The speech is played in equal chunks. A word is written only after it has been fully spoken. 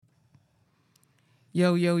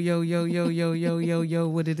Yo, yo, yo, yo, yo, yo, yo, yo, yo,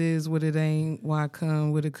 what it is, what it ain't, why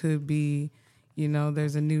come, what it could be. You know,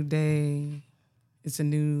 there's a new day. It's a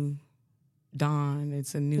new dawn.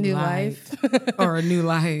 It's a new life. Or a new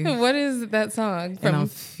life. What is that song? And I'm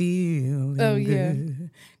feeling good.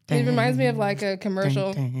 It reminds me of like a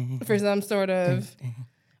commercial for some sort of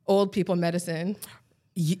old people medicine.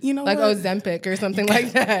 You know, like what? Ozempic or something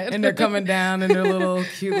like that. And they're coming down in their little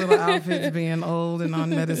cute little outfits being old and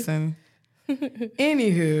on medicine.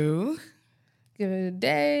 Anywho. Good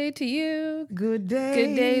day to you. Good day.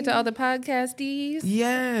 Good day to all the podcasties.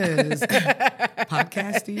 Yes.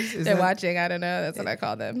 Podcasties? They're watching. I don't know. That's what I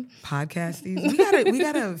call them. Podcasties. We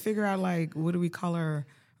gotta figure out, like, what do we call our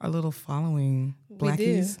little following?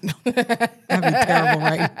 Blackies? No. That'd be terrible,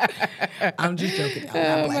 right? I'm just joking. I'm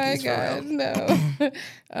not blackies, my God, no.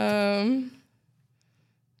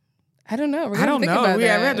 I don't know. I don't know. We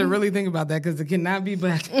have to really think about that because it cannot be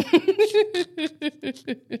black.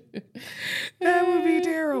 That would be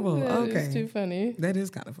terrible. That is too funny. That is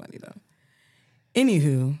kind of funny, though.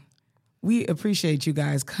 Anywho, we appreciate you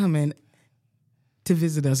guys coming to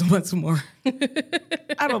visit us once more.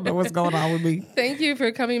 I don't know what's going on with me. Thank you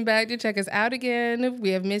for coming back to check us out again. We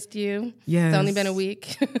have missed you. Yes. It's only been a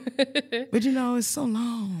week. But you know, it's so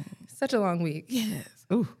long. Such a long week. Yes.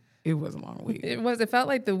 Ooh, it was a long week. It felt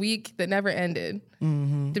like the week that never ended,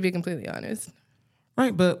 to be completely honest.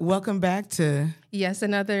 Right, but welcome back to... Yes,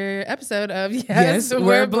 another episode of Yes,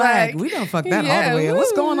 We're Black. We don't fuck that all the way.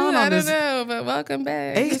 What's going on this? I don't know, but welcome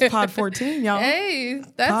back. Hey, it's Pod 14, y'all. Hey,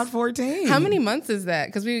 that's... Pod 14. How many months is that?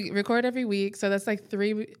 Because we record every week, so that's like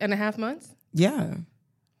 3.5 months? Yeah.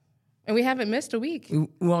 And we haven't missed a week.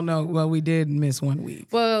 Well, no. Well, we did miss 1 week.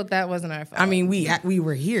 Well, that wasn't our fault. I mean, we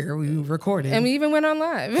were here. We recorded. And we even went on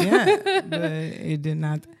live. Yeah, but it did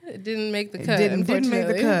not... It didn't make the cut, Didn't make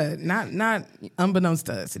the cut. Not unbeknownst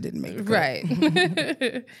to us, it didn't make the cut.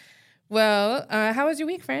 Right. Well, how was your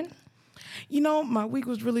week, friend? You know, my week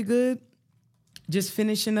was really good. Just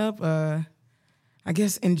finishing up, I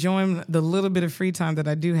guess enjoying the little bit of free time that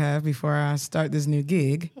I do have before I start this new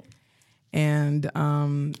gig. And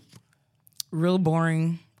real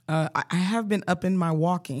boring. I have been upping my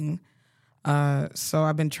walking. So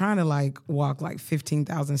I've been trying to walk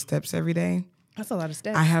 15,000 steps every day. That's a lot of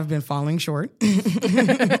steps. I have been falling short. I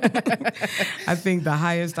think the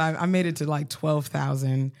highest I made it to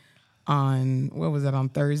 12,000 on, what was that, on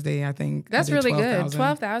Thursday, I think. That's really good.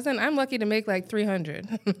 12,000? I'm lucky to make 300.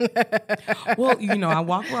 Well, I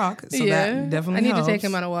walk rock, so that definitely helps. I need to take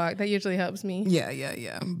him on a walk. That usually helps me.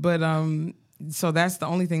 Yeah. But so that's the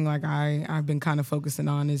only thing I've been kind of focusing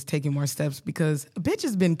on is taking more steps because a bitch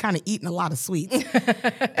has been kind of eating a lot of sweets.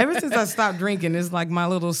 Ever since I stopped drinking, it's my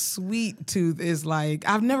little sweet tooth is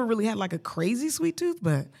I've never really had a crazy sweet tooth,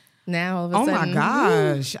 but now all of a sudden. Oh my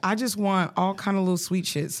gosh. I just want all kind of little sweet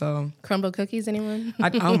shit. So crumble cookies, anyone?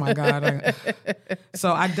 Oh my God.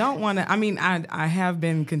 So I don't want to, I have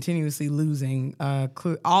been continuously losing.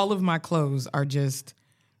 All of my clothes are just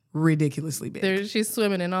ridiculously big. She's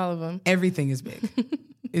swimming in all of them. Everything is big.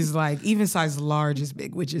 It's even size large is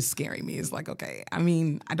big, which is scaring me. It's okay.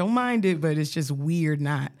 I don't mind it, but it's just weird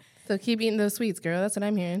not. So keep eating those sweets, girl. That's what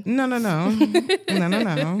I'm hearing. No.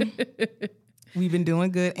 No. We've been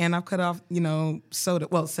doing good, and I've cut off, soda.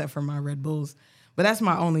 Well, except for my Red Bulls, but that's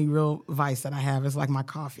my only real vice that I have. Is my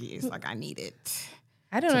coffee. It's I need it.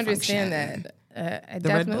 I don't understand that. I the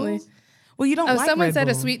definitely. Red Bulls? Well, you don't like someone Red said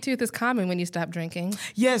Bull. a sweet tooth is common when you stop drinking.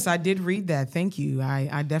 Yes, I did read that. Thank you.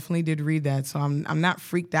 I definitely did read that. So I'm not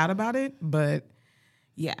freaked out about it, but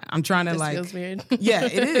yeah, I'm trying to feels weird. Yeah,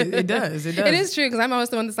 it is. It does. It does. It is true because I'm always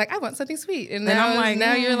the one that's I want something sweet, and now I'm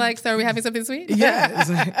now you're so are we having something sweet?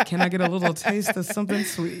 Yeah. Can I get a little taste of something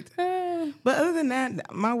sweet? But other than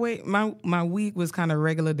that, my week was kind of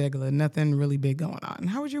regular, nothing really big going on.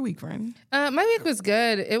 How was your week, friend? My week was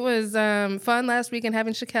good. It was fun last week and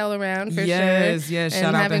having Shaquelle around for sure. Yes, and shout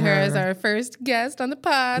out to her. having her as our first guest on the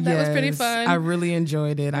pod. That was pretty fun. I really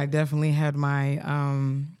enjoyed it. I definitely had my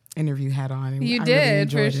interview hat on. You I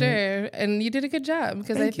did, really for sure. And you did a good job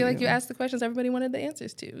because I feel like you asked the questions everybody wanted the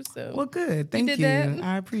answers to. So well, good. Thank you.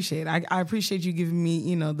 I appreciate it. I appreciate you giving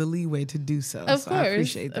me, the leeway to do so. Of course. I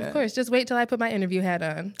appreciate that. Of course. Just wait till I put my interview hat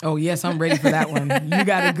on. Oh, yes. I'm ready for that one. You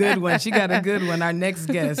got a good one. She got a good one. Our next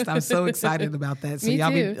guest. I'm so excited about that. So Me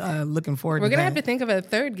y'all too. be looking forward to that. We're going to have to think of a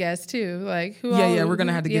third guest, too. Who Yeah, we're going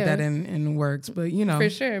to have to get that in works. But, For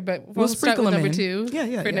sure. But we'll start with number 2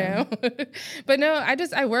 for now. But no,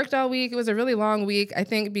 I worked all week. It was a really long week, I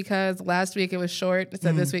think, because last week it was short,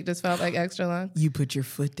 so this week just felt extra long. You put your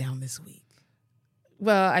foot down this week.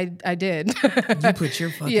 Well, I did. You put your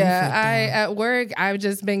fucking foot down. At work, I've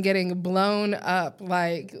just been getting blown up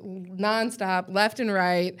like nonstop, left and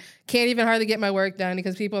right. Can't even hardly get my work done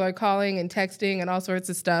because people are calling and texting and all sorts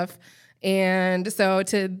of stuff. And so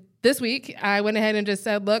this week, I went ahead and just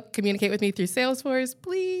said, look, communicate with me through Salesforce,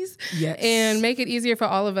 please. Yes. And make it easier for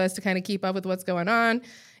all of us to kind of keep up with what's going on.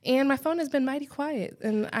 And my phone has been mighty quiet,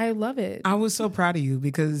 and I love it. I was so proud of you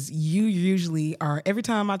because you usually are, every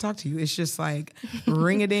time I talk to you, it's just like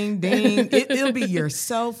ring-a-ding-ding. It'll be your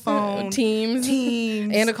cell phone. Teams.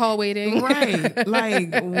 And a call waiting. Right.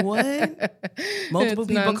 Like, what? Multiple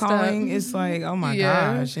people calling. It's like, oh my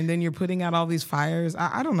gosh. And then you're putting out all these fires.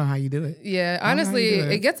 I don't know how you do it. Yeah, honestly,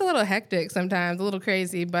 it gets a little hectic sometimes, a little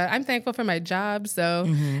crazy, but I'm thankful for my job.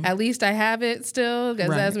 So at least I have it still, because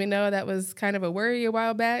as we know, that was kind of a worry a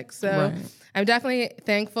while back. So I'm definitely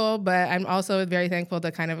thankful, but I'm also very thankful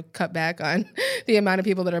to kind of cut back on the amount of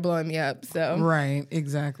people that are blowing me up. So right,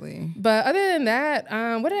 exactly. But other than that,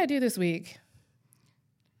 what did I do this week?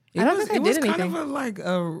 I don't think I did anything. It was kind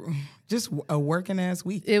of just a working ass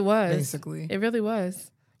week. It was basically. It really was.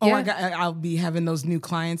 Oh, yeah. I'll be having those new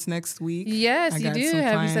clients next week. Yes, you do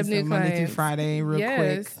have some new clients Monday through Friday, real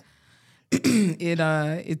quick.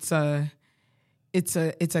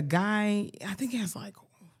 It's a guy. I think he has like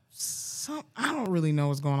I don't really know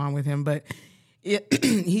what's going on with him, but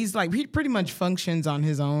he's like, he pretty much functions on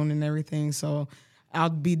his own and everything. So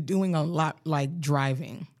I'll be doing a lot like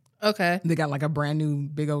driving. Okay. They got like a brand new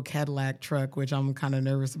big old Cadillac truck, which I'm kind of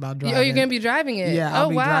nervous about driving. Oh, you're going to be driving it? Yeah, I'll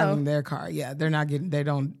be driving their car. Yeah, they're not getting,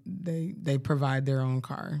 they provide their own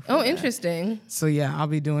car. Oh, interesting. So yeah, I'll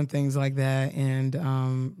be doing things like that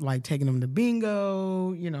and like taking them to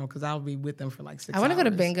bingo, because I'll be with them for like 6 hours. I want to go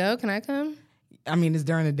to bingo. Can I come? I mean, it's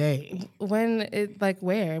during the day. When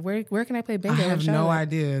where can I play bingo? I have no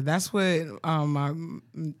idea. That's what the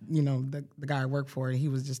guy I work for, he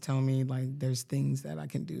was just telling me like there's things that I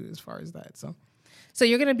can do as far as that. So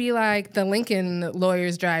you're gonna be like the Lincoln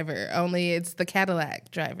lawyer's driver, only it's the Cadillac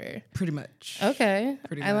driver. Pretty much. Okay.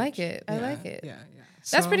 I like it. I like it. Yeah.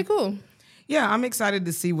 That's pretty cool. Yeah, I'm excited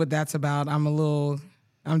to see what that's about. I'm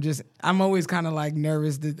always kind of like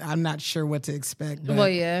nervous that I'm not sure what to expect. But,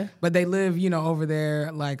 but they live, over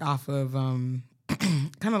there, like off of, kind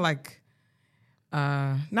of like,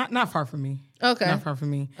 not far from me. Okay. Not far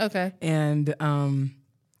from me. Okay. And,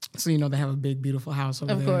 so, they have a big, beautiful house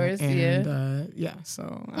over there. Of course, and, so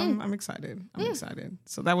I'm excited. I'm excited.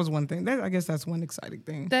 So that was one thing. I guess that's one exciting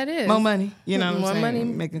thing. That is. More money. You know what I'm saying? Money.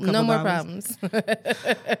 Making a couple no more dollars. problems.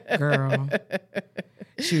 Girl.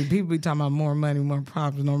 Shoot, people be talking about more money, more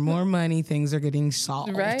problems, or more money. Things are getting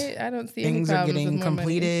solved. Right? I don't see things any are problems getting with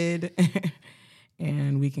completed,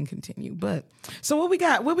 and we can continue. But so what we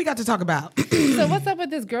got? What we got to talk about? So what's up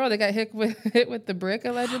with this girl that got hit with the brick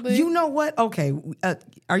allegedly? You know what? Okay,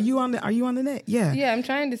 are you on the net? Yeah. Yeah, I'm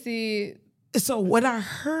trying to see. So what I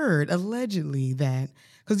heard allegedly that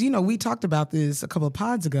because we talked about this a couple of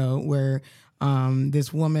pods ago where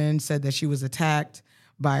this woman said that she was attacked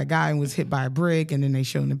by a guy and was hit by a brick, and then they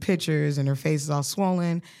showed the pictures and her face is all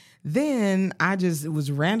swollen. Then I just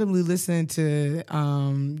was randomly listening to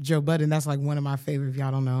Joe Budden. That's like one of my favorite, if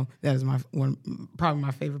y'all don't know, that is probably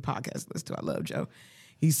my favorite podcast to listen to. I love Joe.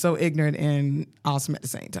 He's so ignorant and awesome at the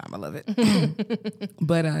same time. I love it.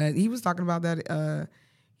 But he was talking about that.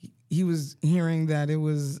 He was hearing that it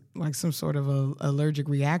was like some sort of a allergic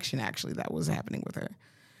reaction actually that was happening with her.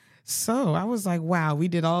 So I was like, wow, we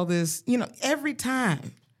did all this. Every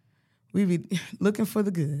time we be looking for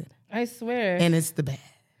the good. I swear. And it's the bad.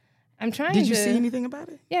 I'm trying Did you see anything about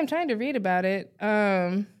it? Yeah, I'm trying to read about it.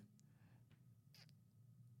 They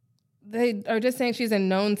are just saying she's a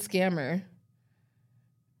known scammer.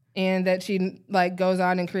 And that she like goes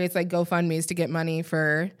on and creates like GoFundMes to get money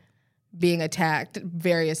for being attacked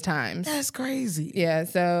various times. That's crazy. Yeah,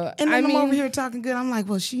 so and then I'm over here talking good. I'm like,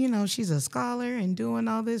 well, she's a scholar and doing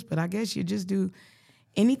all this, but I guess you just do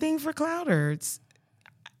anything for clout, or it's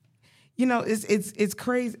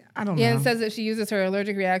crazy. I don't know. Yeah, it says that she uses her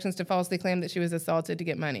allergic reactions to falsely claim that she was assaulted to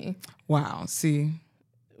get money. Wow. See.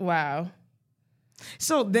 Wow.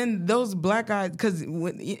 So then those black guys, because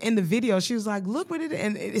in the video, she was like, look what it is.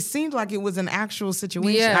 And it seemed like it was an actual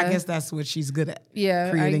situation. Yeah. I guess that's what she's good at.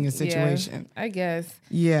 Yeah. Creating a situation. Yeah, I guess.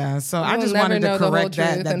 Yeah. So I just wanted to correct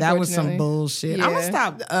that was some bullshit. Yeah. I'm going to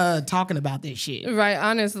stop talking about this shit. Right,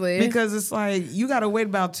 honestly. Because it's like, you got to wait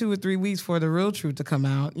about 2 or 3 weeks for the real truth to come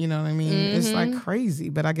out. You know what I mean? Mm-hmm. It's like crazy.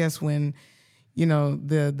 But I guess when,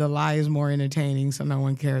 the lie is more entertaining, so no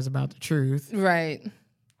one cares about the truth. Right.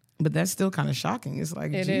 But that's still kind of shocking. It's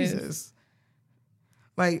like, Jesus.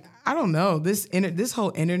 Like, I don't know. This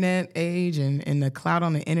whole internet age and the clout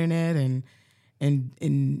on the internet and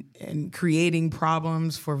and creating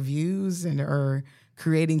problems for views or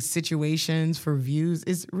creating situations for views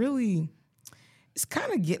is really,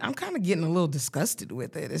 I'm kind of getting a little disgusted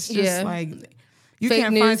with it. It's just like you Fake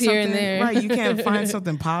can't news find here something and there. right. You can't find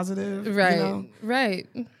something positive, right? You know? Right.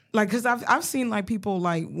 Like, because I've seen like people,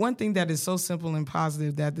 like one thing that is so simple and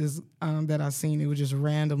positive that that I've seen, it was just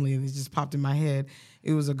randomly, it just popped in my head.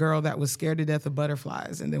 It was a girl that was scared to death of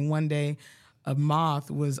butterflies, and then one day a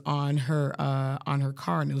moth was on her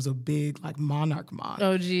car, and it was a big like monarch moth.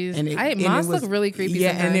 Oh geez, and moths look really creepy. Yeah,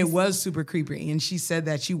 sometimes. And it was super creepy. And she said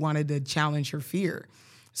that she wanted to challenge her fear.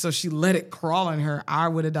 So she let it crawl on her. I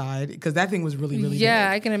would have died because that thing was really, really big. Yeah,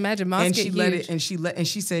 I can imagine. Moths and get she huge. let it, and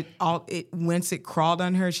she said once it crawled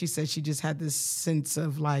on her, she said she just had this sense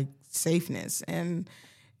of like safeness and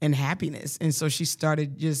happiness. And so she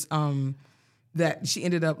started just that she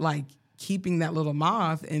ended up like keeping that little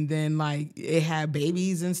moth, and then like it had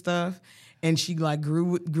babies and stuff, and she like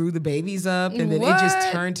grew the babies up, and then it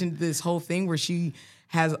just turned into this whole thing where she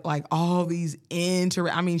has like all these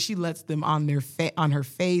she lets them on her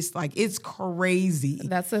face. Like, it's crazy.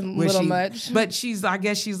 That's a little much. But I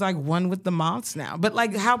guess she's like one with the moths now. But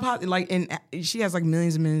like and she has like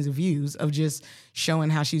millions and millions of views of just showing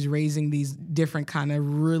how she's raising these different kind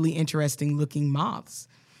of really interesting looking moths.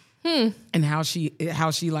 And how she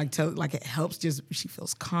like it helps, just she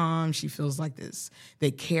feels calm, she feels like this,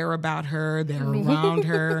 they care about her, they're around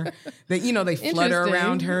her, they flutter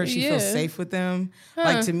around her, she feels safe with them.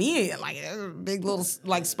 Like, to me, like big little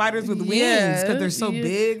like spiders with wings because they're so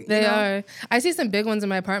big. They are. I see some big ones in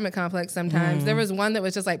my apartment complex sometimes. There was one that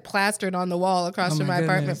was just like plastered on the wall across from my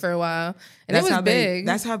apartment for a while, and it was big.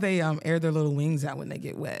 That's how they air their little wings out when they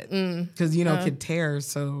get wet, because it could tear,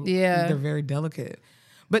 so they're very delicate.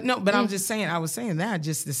 But I'm just saying, I was saying that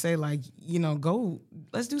just to say, like,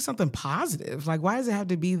 let's do something positive. Like, why does it have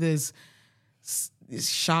to be this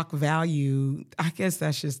shock value? I guess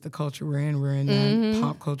that's just the culture we're in. We're in that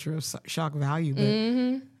pop culture of shock value.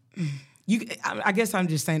 But I guess I'm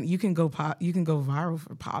just saying, you can go viral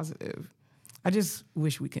for positive. I just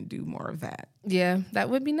wish we can do more of that. Yeah, that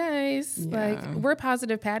would be nice. Yeah. Like, we're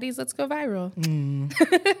positive patties. Let's go viral.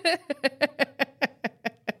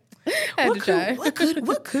 What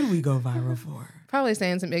could we go viral for? Probably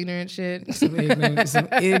saying some ignorant shit. Some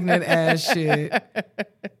ignorant ass shit.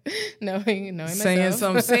 Knowing saying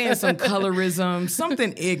some colorism,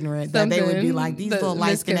 something ignorant that they would be like, these little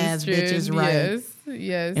light skinned ass bitches, right?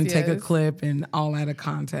 Yes. And take a clip and all out of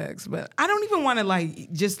context. But I don't even want to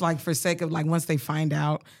like, just like for sake of like, once they find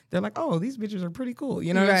out, they're like, oh, these bitches are pretty cool.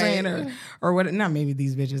 You know what I'm saying? Or what? Not maybe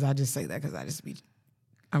these bitches. I just say that because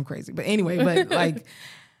I'm crazy. But anyway, but like,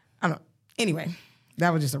 I don't know. Anyway,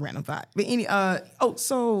 that was just a random thought. But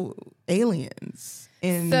so aliens.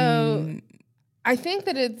 So I think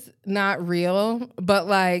that it's not real, but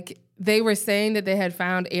like they were saying that they had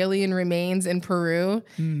found alien remains in Peru,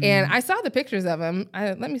 and I saw the pictures of them.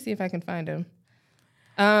 Let me see if I can find them.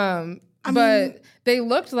 But they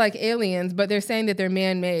looked like aliens, but they're saying that they're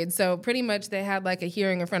man-made. So pretty much they had like a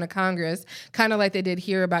hearing in front of Congress, kind of like they did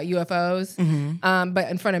here about UFOs, but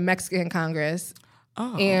in front of Mexican Congress.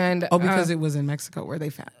 Oh, and because it was in Mexico where they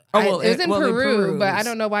found. It was in Peru, but I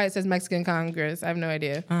don't know why it says Mexican Congress. I have no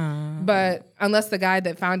idea. But unless the guy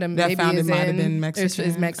that found him might have been Mexican,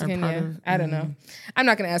 is Mexican. Yeah, I don't know. I'm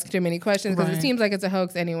not going to ask too many questions because it seems like it's a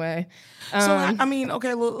hoax anyway.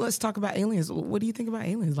 Okay, well, let's talk about aliens. What do you think about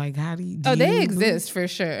aliens? Like, how do you? They exist for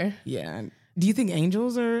sure. Yeah. Do you think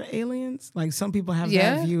angels are aliens? Like, some people have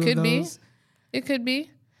that view of those. It could be.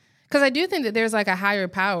 Because I do think that there's like a higher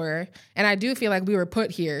power, and I do feel like we were put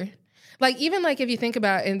here. Like, even like if you think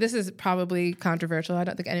about, and this is probably controversial. I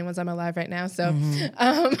don't think anyone's on my live right now, so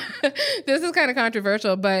this is kind of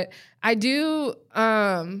controversial. But I do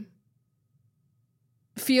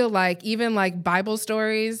feel like even like Bible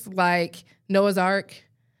stories, like Noah's Ark,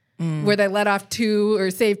 where they let off 2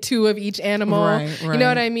 or saved 2 of each animal. Right. You know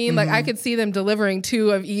what I mean? Like, I could see them delivering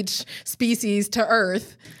 2 of each species to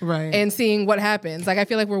Earth and seeing what happens. Like, I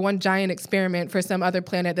feel like we're one giant experiment for some other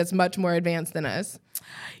planet that's much more advanced than us.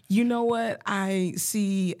 You know what I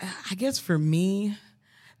see? I guess for me,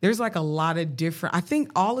 there's like a lot of different, I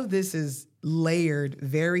think all of this is layered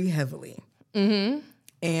very heavily.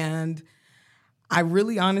 And I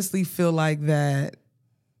really honestly feel like that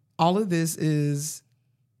all of this is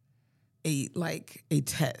a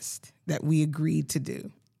test that we agreed to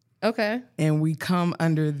do. Okay. And we come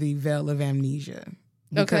under the veil of amnesia.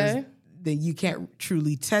 Because that you can't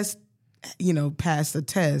truly pass the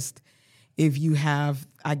test if you have,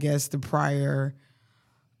 I guess, the prior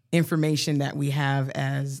information that we have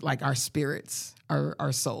as like our spirits,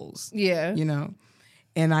 our souls. Yeah.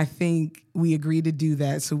 And I think we agree to do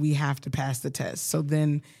that, so we have to pass the test. So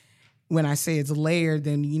then when I say it's layered,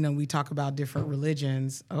 then, we talk about different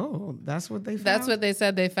religions. Oh, that's what they found? That's what they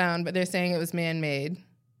said they found, but they're saying it was man-made.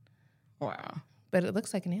 Wow. But it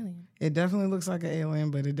looks like an alien. It definitely looks like an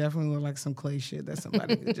alien, but it definitely looks like some clay shit that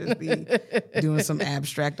somebody could just be doing some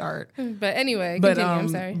abstract art. But anyway, continue, I'm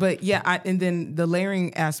sorry. But yeah, and then the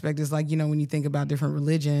layering aspect is like, when you think about different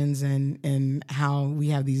religions and how we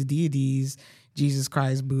have these deities, Jesus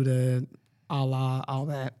Christ, Buddha, Allah, all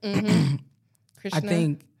that. Mm-hmm.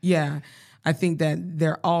 Krishna. I think that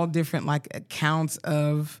they're all different like accounts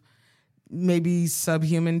of maybe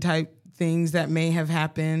subhuman type things that may have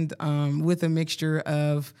happened, with a mixture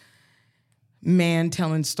of man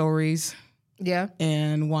telling stories,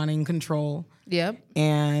 and wanting control,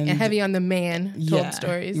 and heavy on the man told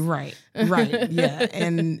stories, right, yeah,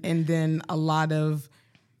 and then a lot of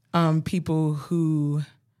people who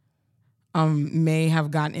may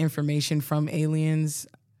have gotten information from aliens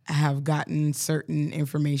have gotten certain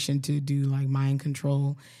information to do like mind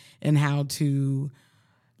control and how to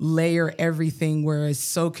layer everything where it's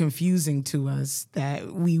so confusing to us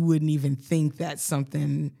that we wouldn't even think that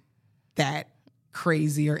something that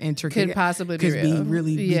crazy or intricate could possibly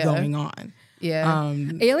be going on. Yeah.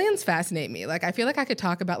 Aliens fascinate me. Like, I feel like I could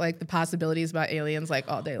talk about like the possibilities about aliens like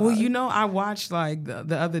all day long. Well, I watched like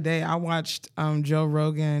the other day, I watched Joe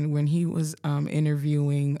Rogan when he was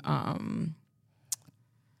interviewing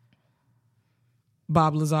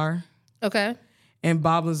Bob Lazar. Okay. And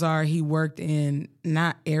Bob Lazar, he worked in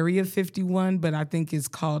not Area 51, but I think it's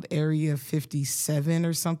called Area 57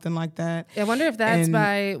 or something like that. I wonder if that's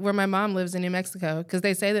by where my mom lives in New Mexico, because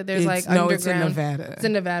they say that there's like underground. No, it's in Nevada. It's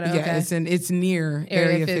in Nevada. Yeah, okay. It's near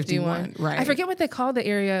Area 51. Right. I forget what they call the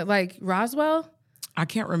area, like Roswell. I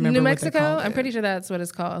can't remember. New Mexico. What they call it. I'm pretty sure that's what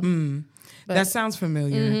it's called. That sounds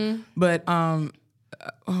familiar. Mm-hmm. But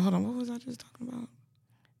hold on, what was I just talking about?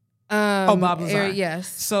 Bob Lazar. Yes.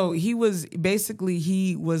 So he was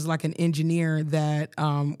like an engineer that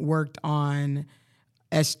worked on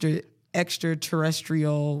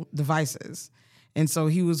extraterrestrial devices. And so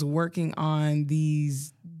he was working on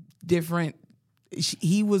these different,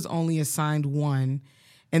 he was only assigned one,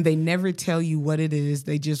 and they never tell you what it is.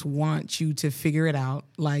 They just want you to figure it out,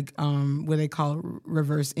 like what they call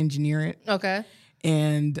reverse engineer it. Okay.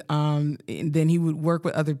 And then he would work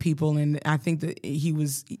with other people, and I think that he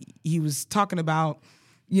was talking about,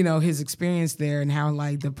 his experience there and how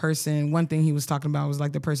like the person. One thing he was talking about was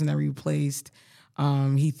like the person that replaced,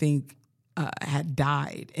 had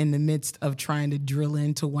died in the midst of trying to drill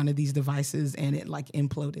into one of these devices, and it like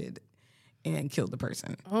imploded and killed the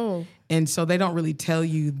person. Oh. And so they don't really tell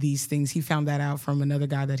you these things. He found that out from another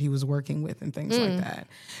guy that he was working with and things like that.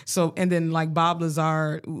 So, and then like Bob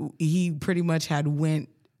Lazar, he pretty much went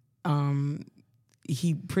to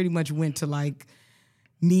like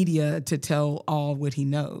media to tell all what he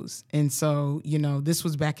knows. And so, this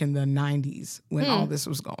was back in the 90s when all this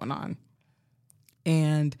was going on.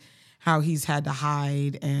 And how he's had to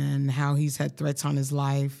hide and how he's had threats on his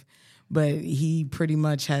life. But he pretty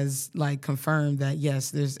much has like confirmed that,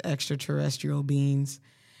 yes, there's extraterrestrial beings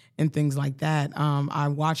and things like that. I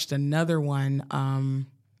watched another one.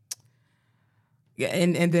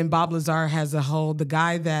 And then Bob Lazar has the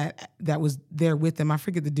guy that was there with him. I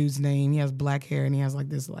forget the dude's name. He has black hair and he has like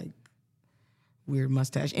this like weird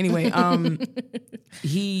mustache. Anyway,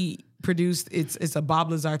 he produced, it's a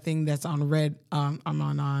Bob Lazar thing that's on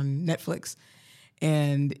on Netflix.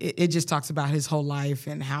 And it just talks about his whole life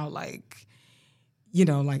and how, like,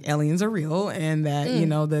 like aliens are real and that,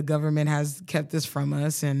 the government has kept this from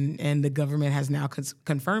us. And the government has now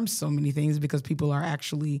confirmed so many things because people are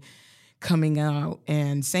actually coming out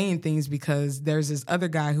and saying things, because there's this other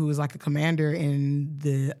guy who was like a commander in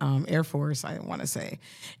the Air Force, I want to say.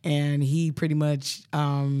 And he pretty much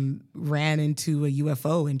ran into a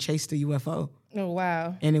UFO and chased a UFO. Oh,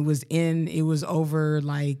 wow. And it was over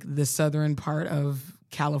like the southern part of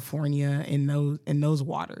California in those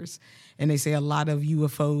waters. And they say a lot of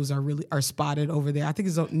UFOs are spotted over there. I think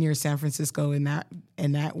it's near San Francisco in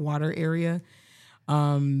that water area.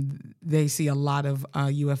 They see a lot of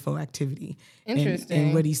UFO activity. Interesting.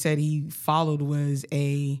 And what he said he followed was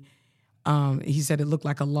he said it looked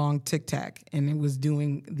like a long tic tac, and it was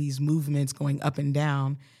doing these movements going up and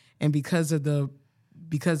down. And because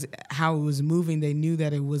how it was moving, they knew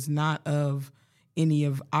that it was not of any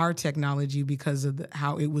of our technology because of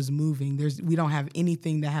how it was moving. We don't have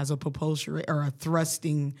anything that has a propulsion or a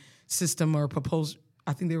thrusting system or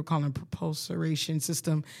I think they were calling it a propulsion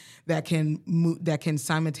system that can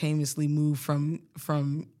simultaneously move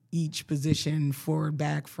from each position, forward,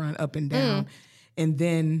 back, front, up, and down. And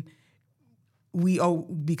then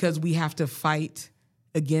because we have to fight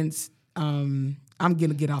against. I'm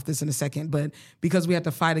gonna get off this in a second, but because we have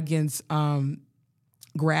to fight against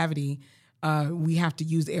gravity, we have to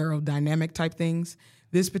use aerodynamic type things.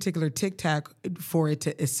 This particular Tic Tac, for it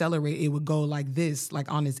to accelerate, it would go like this,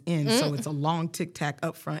 like on its end. So it's a long Tic Tac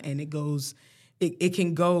up front, and it goes. It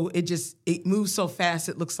can go. It moves so fast.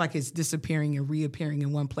 It looks like it's disappearing and reappearing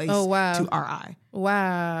in one place. Oh, wow. To our eye.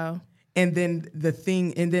 Wow. And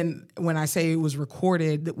then when I say it was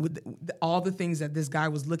recorded, all the things that this guy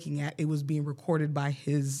was looking at, it was being recorded by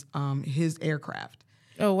his aircraft.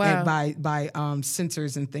 Oh, wow. And by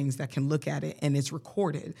sensors and things that can look at it, and it's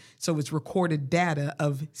recorded. So it's recorded data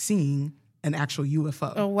of seeing an actual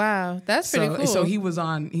UFO. Oh, wow. That's pretty cool. So he was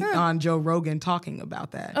on Joe Rogan talking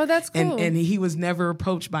about that. Oh, that's cool. And he was never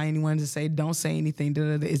approached by anyone to say, don't say anything.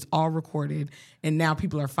 It's all recorded. And now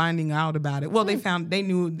people are finding out about it. Well, they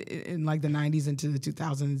knew in like the 90s into the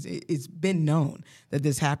 2000s, it's been known that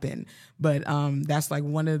this happened. But that's like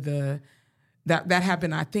one of the... That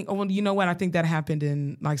happened, I think. Oh, well, you know what? I think that happened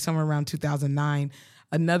in like somewhere around 2009.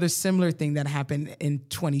 Another similar thing that happened in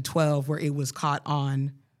 2012, where it was caught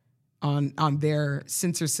on their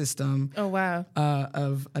sensor system. Oh, wow!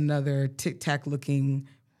 Of another Tic Tac looking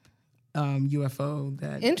UFO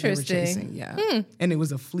that they were chasing. Yeah, and it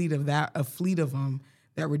was a fleet of them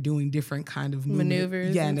that were doing different kind of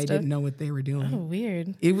maneuvers. Yeah, and they stuff. didn't know what they were doing. Oh,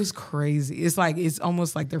 weird! It was crazy. It's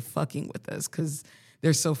almost like they're fucking with us because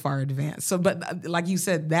they're so far advanced. So, but like you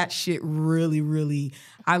said, that shit really, really,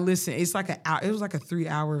 I listen. It's like it was like a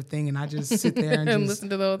 3-hour thing, and I just sit there and just listen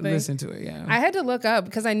to the whole thing. Listen to it, yeah. I had to look up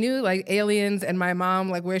because I knew like aliens and my mom,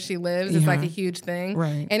 like where she lives, is like a huge thing,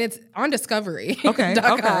 right? And it's on Discovery. Okay.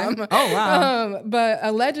 .com. Oh wow. But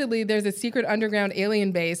allegedly, there's a secret underground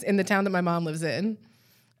alien base in the town that my mom lives in.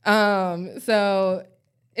 So.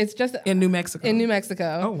 It's just in New Mexico. In New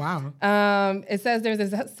Mexico. Oh wow. It says there's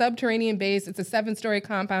a subterranean base. It's a 7-story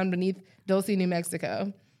compound beneath Dulce, New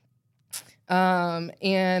Mexico. And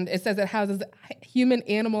it says it houses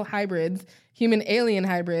human-animal hybrids, human-alien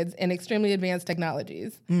hybrids, and extremely advanced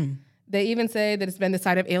technologies. They even say that it's been the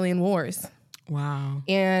site of alien wars. Wow.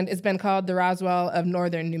 And it's been called the Roswell of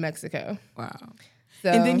northern New Mexico. Wow. So,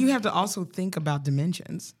 and then you have to also think about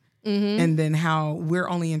dimensions. And then how we're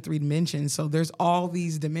only in 3 dimensions. So there's all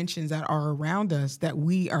these dimensions that are around us that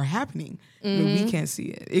are happening, but we can't see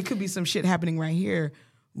it. It could be some shit happening right here.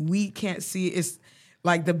 We can't see it. It's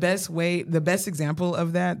like the best example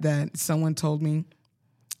of that someone told me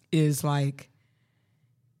is like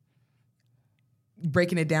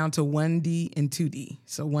breaking it down to 1D and 2D.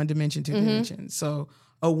 So 1 dimension, 2 dimensions. So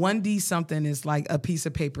a 1D something is like a piece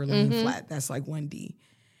of paper laying flat. That's like 1D.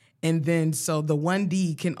 And then, so the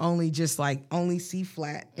 1D can only see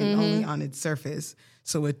flat and only on its surface.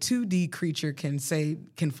 So a 2D creature can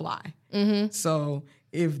fly. So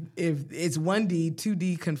if it's 1D,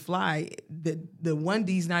 2D can fly, the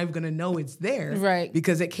 1D is not even going to know it's there. Right.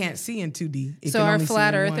 Because it can't see in 2D. So are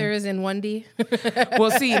flat earthers in 1D?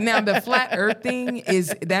 Well, see, now the flat earth thing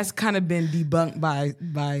that's kind of been debunked by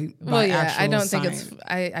well, yeah, actual I don't science. think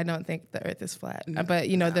I don't think the earth is flat. But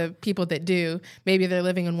the people that do, maybe they're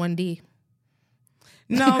living in 1D.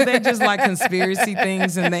 No, they just like conspiracy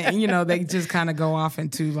things, and they just kind of go off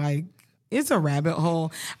into like, it's a rabbit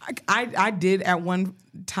hole. I did at one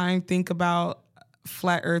time think about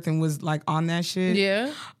flat earth and was like on that shit.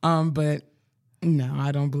 Yeah. But no,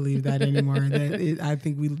 I don't believe that anymore. I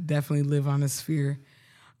think we definitely live on a sphere.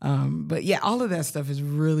 But yeah, all of that stuff is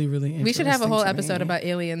really, really interesting. We should have a whole episode about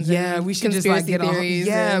aliens. Yeah, and we should just like get all.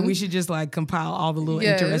 Yeah, and... we should just like compile all the little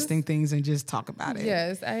interesting things and just talk about it.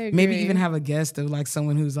 Yes, I agree. Maybe even have a guest of like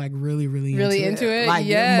someone who's like really, really into it. Like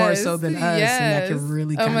more so than us, and that can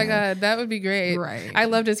really. Oh my god, that would be great. Right. I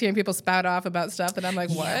love just hearing people spout off about stuff that I'm like,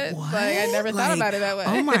 what? Like I never thought about it that way.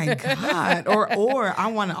 Oh my god. Or I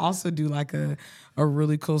want to also do like a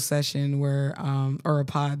really cool session where or a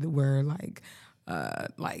pod where like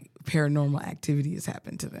paranormal activity has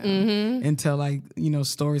happened to them and tell like,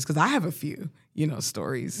 stories. Cause I have a few,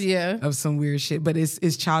 stories of some weird shit, but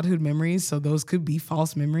it's childhood memories. So those could be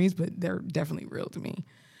false memories, but they're definitely real to me.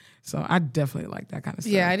 So I definitely like that kind of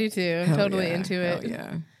stuff. Yeah, I do too. I'm totally into it.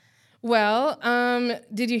 Yeah. Well,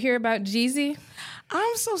 did you hear about Jeezy?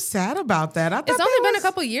 I'm so sad about that. It's only been a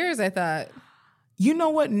couple years, I thought. You know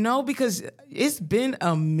what? No, because it's been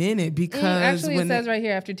a minute. Because actually, it says right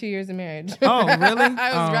here after 2 years of marriage. Oh, really?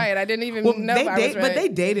 I was right. I didn't even know if I was right. But they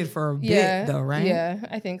dated for a bit, though, right? Yeah,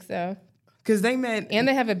 I think so. Because they met, and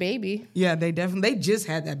they have a baby. Yeah, they just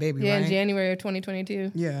had that baby. Yeah, right? in January of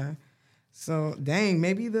 2022. Yeah. So dang,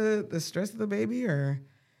 maybe the stress of the baby, or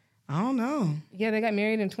I don't know. Yeah, they got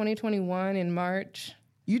married in 2021 in March.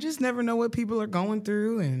 you just never know what people are going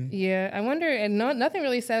through. And yeah, I wonder, and nothing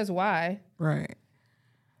really says why. Right.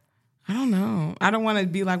 I don't know. I don't want to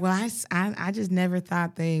be like, well, I just never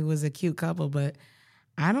thought they was a cute couple, but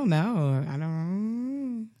I don't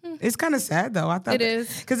know. It's kind of sad though. I thought it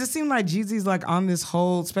is, because it seemed like Jeezy's like on this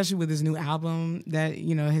whole, especially with his new album that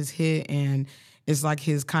has hit, and it's like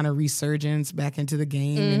his kind of resurgence back into the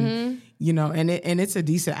game, and and it's a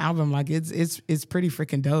decent album. Like it's pretty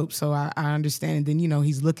freaking dope. So I understand. And then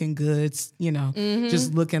he's looking good.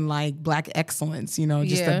 Just looking like black excellence.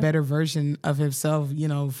 Just a better version of himself.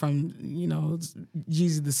 From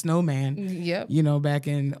Jeezy the Snowman. Yep. Back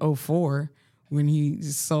in 2004. When he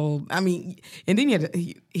sold, and then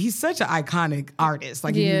he's such an iconic artist.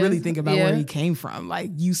 Like, if you really think about where he came from, like,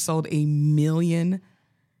 you sold 1 million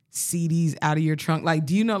CDs out of your trunk. Like,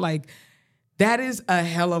 do you know, like, that is a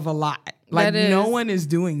hell of a lot. Like, no one is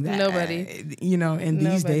doing that. Nobody. In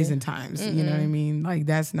these days and times. You know what I mean? Like,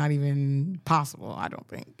 that's not even possible, I don't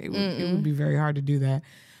think. It would be very hard to do that.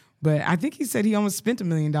 But I think he said he almost spent $1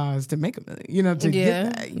 million to make $1 million, to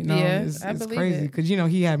get that. It's crazy because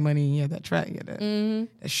he had money, he had that track, he had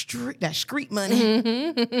that street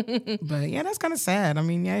money. But yeah, that's kind of sad. I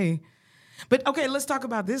mean, yay. But okay, let's talk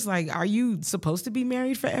about this. Like, are you supposed to be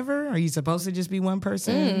married forever? Are you supposed to just be one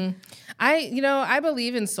person? I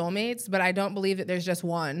believe in soulmates, but I don't believe that there's just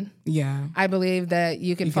one. Yeah, I believe that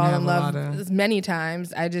you can fall in love many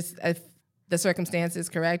times. If the circumstance is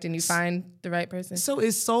correct and you find the right person. So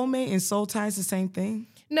is soulmate and soul ties the same thing?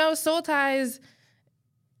 No, soul ties.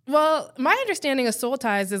 Well, my understanding of soul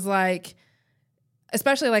ties is like,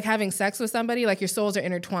 especially like having sex with somebody, like your souls are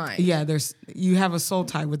intertwined. Yeah, you have a soul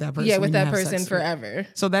tie with that person. Yeah, with that person forever.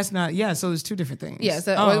 So that's not, so there's two different things. Yeah,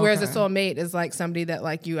 whereas a soulmate is like somebody that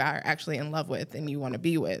like you are actually in love with and you want to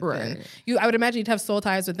be with. Right. And I would imagine you'd have soul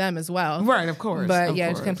ties with them as well. Right, of course. But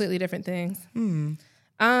it's completely different things.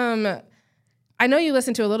 I know you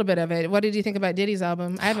listened to a little bit of it. What did you think about Diddy's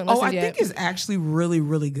album? I haven't listened yet. I think it's actually really,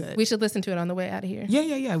 really good. We should listen to it on the way out of here.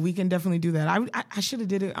 Yeah. We can definitely do that. I should have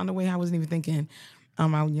did it on the way. I wasn't even thinking.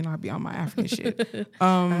 I'd be on my African shit.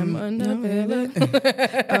 I'm unavailable.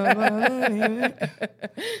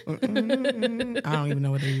 I don't even know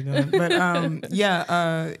what they're doing. But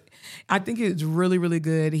I think it's really, really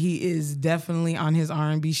good. He is definitely on his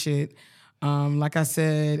R&B shit. Like I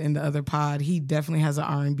said in the other pod, he definitely has an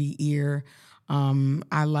R&B ear.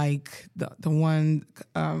 I like the one,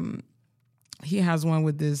 he has one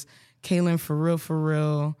with this Kaylin for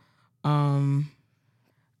real.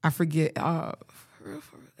 I forget,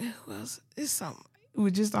 who else? It's something. It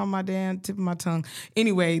was just on my damn tip of my tongue.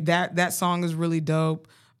 Anyway, that song is really dope.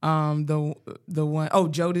 The one,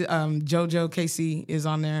 JoJo Casey is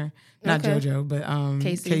on there. Not JoJo, but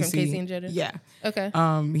Casey from Casey and JoJo. Yeah. Okay.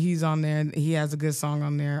 He's on there. He has a good song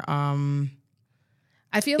on there.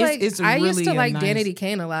 I feel like I used to like Danity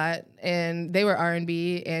Kane a lot, and they were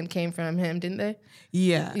R&B and came from him, didn't they?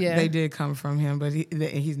 Yeah, they did come from him, but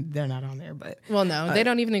they're not on there. But they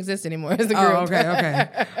don't even exist anymore as a group. Oh,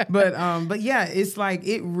 okay. But yeah, it's like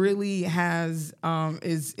it really has. To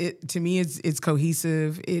me, it's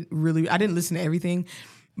cohesive. It really. I didn't listen to everything,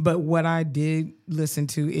 but what I did listen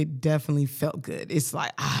to, it definitely felt good. It's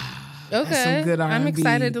like okay, some good R&B. I'm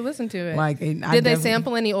excited to listen to it. Like, did they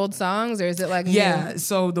sample any old songs, or is it like new?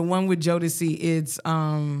 So the one with Jodeci, it's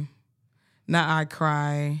Not I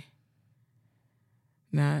Cry,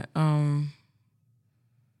 not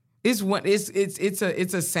it's one. It's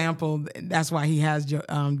a sample. That's why he has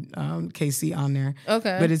KC on there.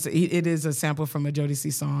 Okay, but it is a sample from a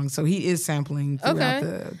Jodeci song. So he is sampling throughout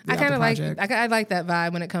the I kind of like. I like that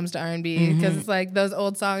vibe when it comes to R&B because it's like those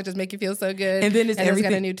old songs just make you feel so good, and then it's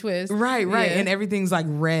got a new twist. Right, yeah. and everything's like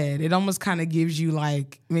red. It almost kind of gives you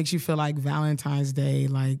makes you feel like Valentine's Day.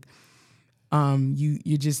 Like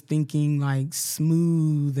you're just thinking like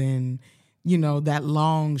smooth and. That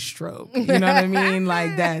long stroke. You know what I mean?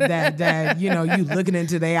 Like that, you looking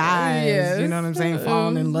into their eyes. Yes. You know what I'm saying?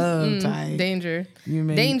 Falling in love type. Danger.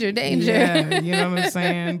 Danger. Yeah, you know what I'm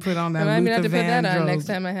saying? Put on that Luther Vandross. I might have to put that on next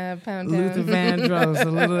time I have Pound Town. Luther Vandross, a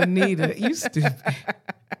little Anita. You stupid.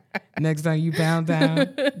 Next time you Pound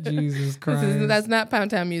Town, Jesus Christ. That's not Pound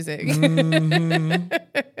Town music. Mm-hmm.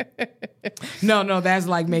 No, that's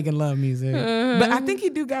like making love music. But I think he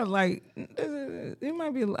do got like there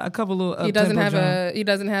might be a couple of. He doesn't have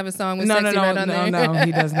a song with Sexy Red on there. No,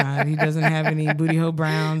 he does not. He doesn't have any Booty Hole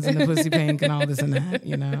Browns and the Pussy Pink and all this and that.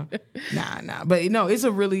 Nah. But it's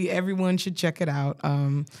a really everyone should check it out.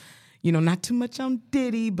 Not too much on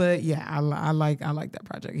Diddy, but yeah, I like that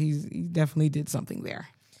project. He definitely did something there.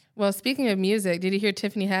 Well, speaking of music, did you hear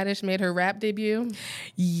Tiffany Haddish made her rap debut?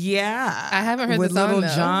 Yeah. I haven't heard with the song, Lil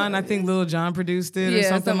though. Jon. I think Lil Jon produced it or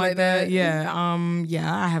something like that. Yeah.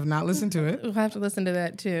 I have not listened to it. We'll have to listen to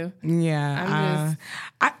that too. Yeah.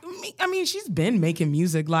 I mean, she's been making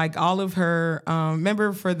music. Like all of her,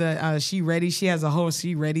 remember for the She Ready? She has a whole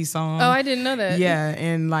She Ready song. Oh, I didn't know that. Yeah.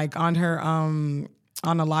 And like on her,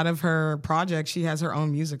 on a lot of her projects, she has her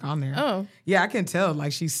own music on there. Oh. Yeah, I can tell.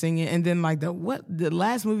 Like she's singing. And then like the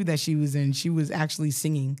last movie that she was in, she was actually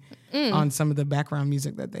singing on some of the background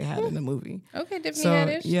music that they had in the movie. Okay, Tiffany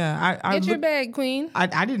Haddish. Yeah, Get your bag, queen.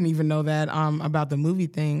 I didn't even know that about the movie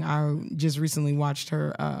thing. I just recently watched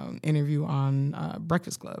her interview on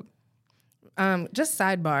Breakfast Club. Just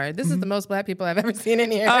sidebar. This is the most black people I've ever seen in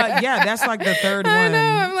here. Yeah, that's like the third one. I know.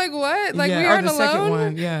 I'm like, what? Like we aren't the alone. Second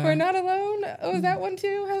one, yeah. We're not alone. Oh, is that one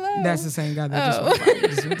too? Hello. That's the same guy that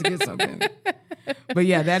just went to get something. But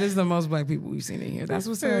yeah, that is the most black people we've seen in here. That's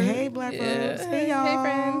what's up. Hey, black folks. Hey, y'all. Hey,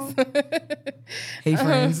 friends. Hey,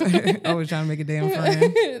 friends. Always trying to make a damn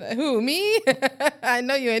friend. Who, me? I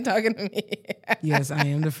know you ain't talking to me. Yes, I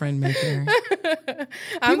am the friend maker.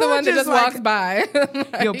 I'm the one that just walks by.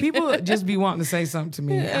 Yo, people just be wanting to say something to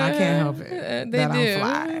me. I can't help it. They that do. I'm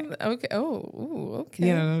fly. Okay. Oh, ooh, okay.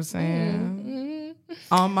 You know what I'm saying?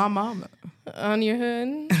 On my mama. On your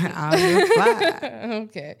hood. I'm fly.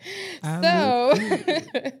 Okay. So,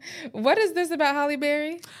 what is this about Halle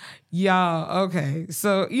Berry? Y'all, okay.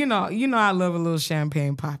 So, you know I love a little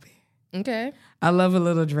champagne poppy. Okay. I love a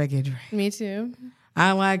little Drake. Me too.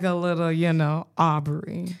 I like a little,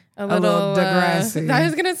 Aubrey. A little Degrassi. I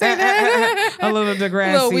was going to say that. A little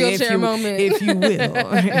Degrassi. A little wheelchair moment. If you will.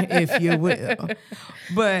 If you will.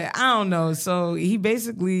 But I don't know. So he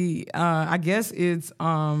basically, I guess it's,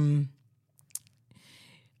 I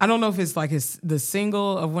don't know if it's like the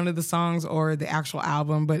single of one of the songs or the actual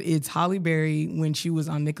album, but it's Halle Berry when she was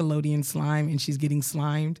on Nickelodeon Slime and she's getting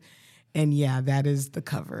slimed. And yeah, that is the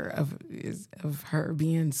cover of her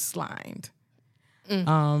being slimed.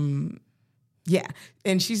 Yeah,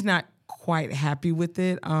 and she's not quite happy with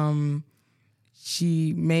it.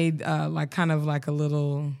 She made like kind of like a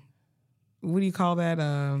little, what do you call that?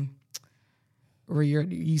 Where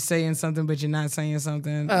you saying something but you're not saying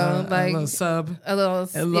something. Like a little sub, a little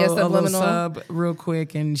sub, real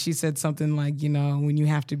quick. And she said something like, when you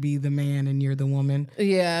have to be the man and you're the woman.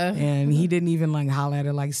 Yeah. And he didn't even like holler at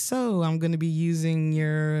her like, so I'm gonna be using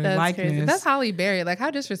your likeness. Crazy. That's Halle Berry. Like,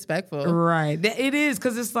 how disrespectful. Right. It is,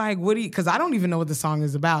 because it's like, because I don't even know what the song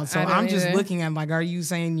is about. So I'm just looking at like, are you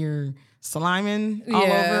saying you're sliming all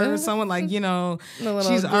over someone? Like, the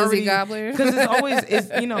she's already gobbler. Because it's always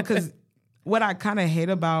because what I kind of hate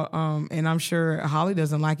about, and I'm sure Holly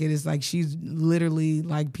doesn't like it, is like she's literally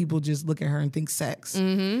like people just look at her and think sex,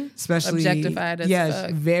 especially objectified. As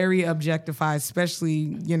fuck. Very objectified. Especially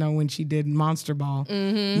when she did Monster Ball.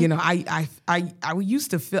 I used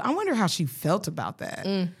to feel. I wonder how she felt about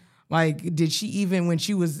that. Like, did she even when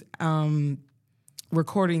she was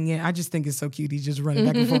recording it? I just think it's so cute. He's just running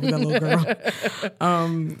back and forth with that little girl.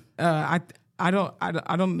 I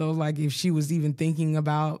don't know, like, if she was even thinking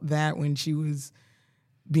about that when she was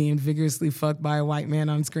being vigorously fucked by a white man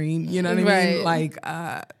on screen. You know what I mean? Like,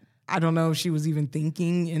 I don't know if she was even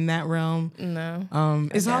thinking in that realm. No.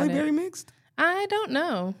 Is Halle Berry mixed? I don't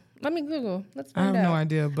know. Let me Google. Let's find out. I have no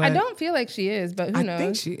idea, but I don't feel like she is, but who knows? I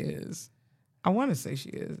think she is. I want to say she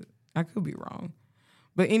is. I could be wrong.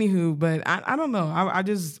 But anywho, I don't know. I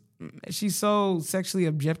just, she's so sexually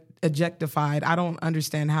objectified. I don't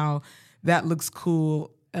understand how that looks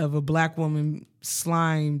cool of a black woman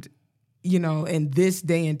slimed, in this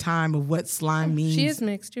day and time of what slime means. She is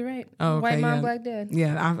mixed. You're right. Oh, okay, White mom, black dad.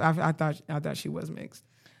 Yeah, I thought she was mixed.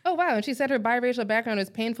 Oh wow! And she said her biracial background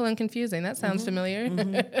is painful and confusing. That sounds familiar.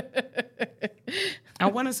 I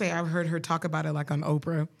want to say I've heard her talk about it like on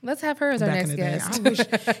Oprah. Let's have her as our next guest. I wish,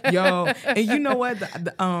 and you know what?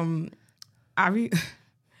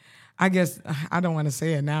 I guess I don't want to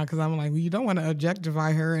say it now because I'm like, well, you don't want to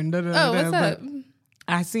objectify her and da da da. Oh, what's up?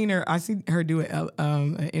 I seen her do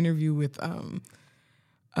an interview with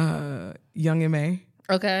Young M.A.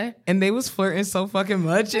 Okay. And they was flirting so fucking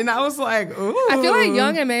much, and I was like, ooh. I feel like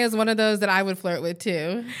Young M.A. is one of those that I would flirt with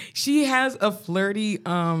too. She has a flirty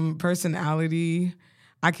personality.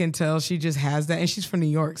 I can tell she just has that, and she's from New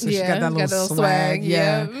York, so she got that little swag.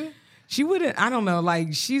 Yeah. She wouldn't. I don't know.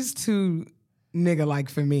 Like, she's too nigga like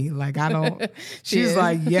for me. Like, I don't. She's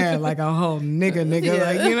like, like a whole nigga.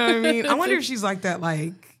 Like, you know what I mean? I wonder if she's like that,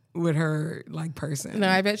 like with her like person. No,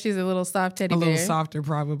 I bet she's a little soft teddy bear. A little softer,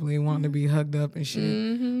 probably wanting to be hugged up and shit.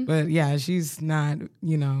 Mm-hmm. But yeah, she's not.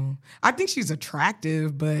 I think she's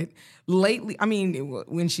attractive, but lately, I mean,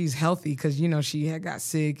 when she's healthy, because she had got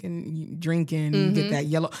sick and drinking, you get that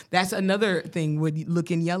yellow. That's another thing with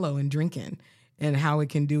looking yellow and drinking. And how it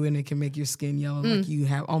can do, and it can make your skin yellow, like you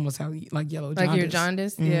have like yellow jaundice. Like your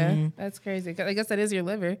jaundice, yeah, that's crazy. I guess that is your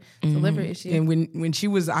liver. It's a liver issue. And when she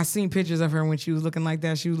was, I seen pictures of her when she was looking like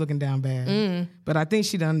that. She was looking down bad. But I think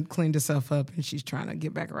she done cleaned herself up, and she's trying to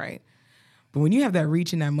get back right. But when you have that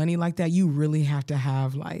reach and that money like that, you really have to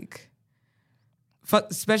have like,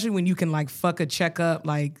 especially when you can like fuck a checkup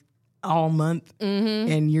like all month,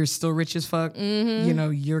 and you're still rich as fuck.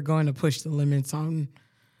 You're going to push the limits on.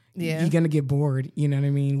 Yeah. You're going to get bored, you know what I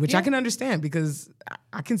mean? Which I can understand, because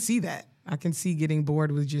I can see that. I can see getting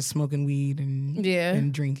bored with just smoking weed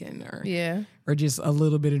and drinking or just a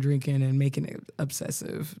little bit of drinking and making it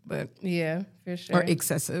obsessive. But yeah, for sure. Or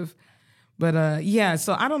excessive. But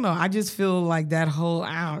so I don't know. I just feel like that whole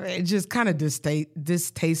it's just kind of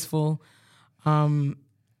distasteful. I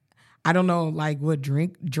don't know like what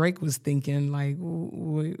Drake was thinking, like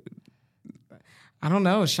I don't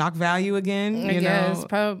know, shock value again, I guess,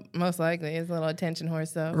 probably most likely. It's a little attention whore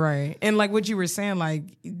stuff. Right. And like what you were saying, like,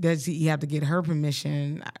 does he have to get her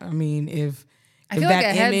permission? I mean, if I feel like a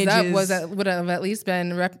heads up would have at least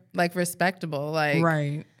been respectable, like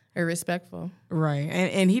right. Or respectful. Right.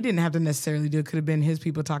 And he didn't have to necessarily do it. Could have been his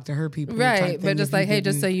people talk to her people. Right. But just like, hey,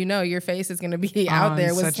 just so you know, your face is going to be out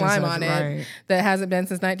there with slime on it that hasn't been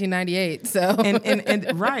since 1998. So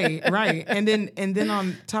and right. And then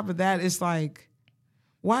on top of that, it's like,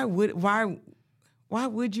 why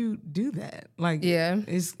would you do that? Like,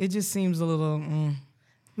 it just seems a little.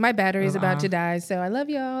 My battery's about to die, so I love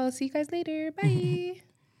y'all. See you guys later. Bye.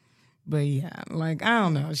 But yeah, like I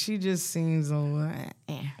don't know. She just seems a little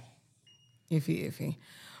iffy.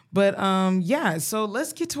 But so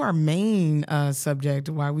let's get to our main subject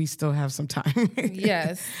while we still have some time.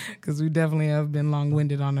 Yes. Because we definitely have been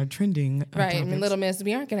long-winded on our trending right, topics. And Little Miss,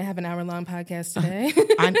 we aren't going to have an hour-long podcast today.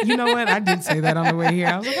 You know what? I did say that on the way here.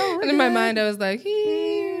 I was like, oh, and in my mind, I was like,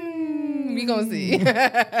 we going to see.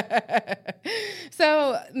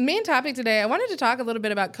 So, main topic today, I wanted to talk a little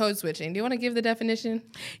bit about code switching. Do you want to give the definition?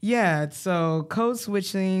 Yeah, so code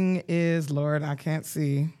switching is, Lord, I can't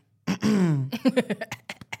see.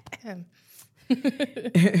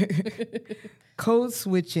 Code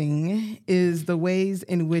switching is the ways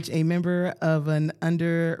in which a member of an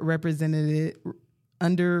underrepresented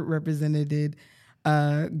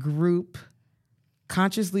group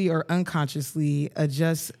consciously or unconsciously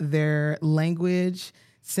adjusts their language,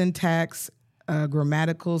 syntax,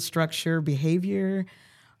 grammatical structure, behavior,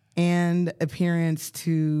 and appearance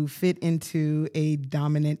to fit into a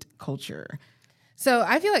dominant culture. So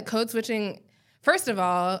I feel like code switching, first of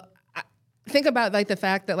all, think about like the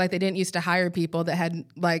fact that like they didn't used to hire people that had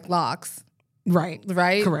like locks. Right.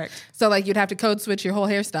 Correct. So like you'd have to code switch your whole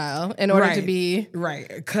hairstyle in order to be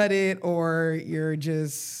cut it, or you're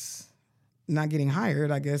just not getting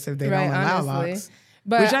hired, I guess, if they don't allow locks.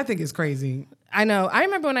 Which I think is crazy. I know. I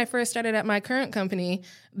remember when I first started at my current company,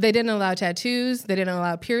 they didn't allow tattoos, they didn't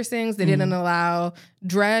allow piercings, they didn't allow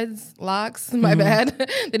dreads, locks, my bad.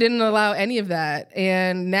 They didn't allow any of that.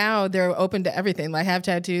 And now they're open to everything, like have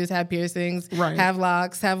tattoos, have piercings, have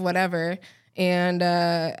locks, have whatever. And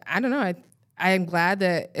I don't know. I am glad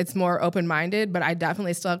that it's more open-minded, but I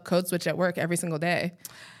definitely still have code switch at work every single day.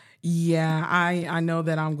 Yeah, I know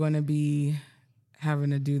that I'm going to be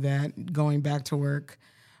having to do that going back to work.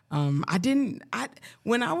 When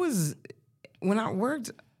I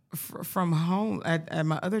worked from home at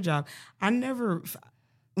my other job,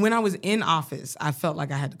 when I was in office, I felt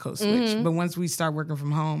like I had to code switch. But once we started working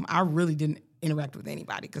from home, I really didn't interact with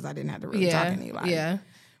anybody because I didn't have to really talk to anybody. Yeah.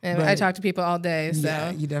 And I talk to people all day, so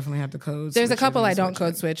yeah, you definitely have to code. There's a couple I don't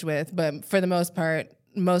code switch with, but for the most part,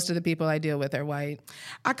 most of the people I deal with are white.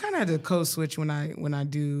 I kind of had to code switch when I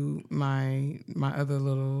do my other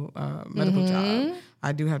little medical job.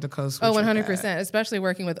 I do have to code switch. Oh, 100%, especially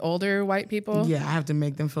working with older white people. Yeah, I have to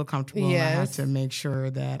make them feel comfortable. Yes. I have to make sure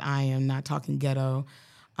that I am not talking ghetto.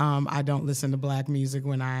 I don't listen to black music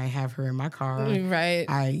when I have her in my car. Right.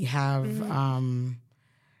 I have,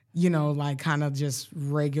 like kind of just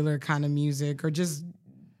regular kind of music, or just,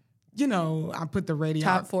 I put the radio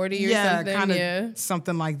top 40 or something. Kind of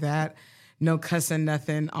something like that. No cussing,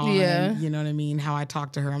 nothing on. Yeah. You know what I mean? How I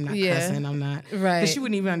talk to her, I'm not cussing. I'm not. Right. Because she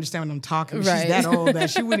wouldn't even understand what I'm talking about. She's that old that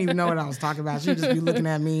she wouldn't even know what I was talking about. She'd just be looking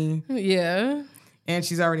at me. Yeah. and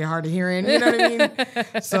she's already hard of hearing. You know what I mean?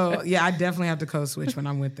 So yeah, I definitely have to code switch when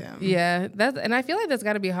I'm with them. Yeah, and I feel like that's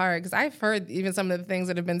got to be hard because I've heard even some of the things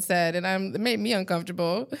that have been said, and it made me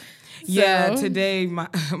uncomfortable. Yeah, today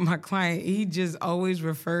my client, he just always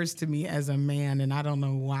refers to me as a man, and I don't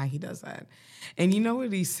know why he does that. And you know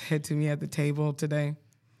what he said to me at the table today?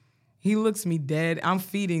 He looks me dead. I'm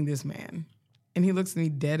feeding this man, and he looks me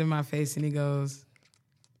dead in my face, and he goes,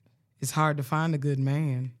 "It's hard to find a good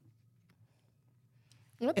man."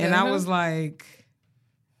 And I was like,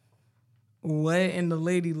 "What?" And the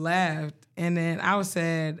lady laughed, and then I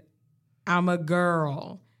said, "I'm a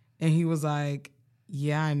girl," and he was like,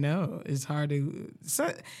 "Yeah, I know. It's hard to."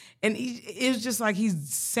 So, and it's just like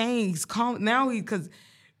he's calling now.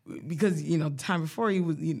 Because the time before he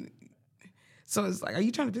was. So it's like, are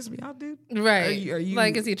you trying to piss me off, dude? Right. Are you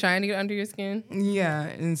like, is he trying to get under your skin? Yeah.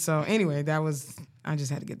 And so anyway, I just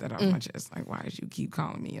had to get that off my chest. Like, why did you keep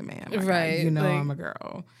calling me a man? Like, right. Like, I'm a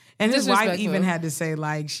girl. And his wife even had to say,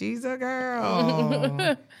 like, she's a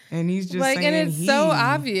girl. And he's just saying and it's so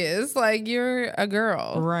obvious. Like, you're a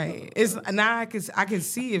girl. Right. It's now I can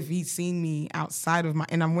see if he's seen me outside of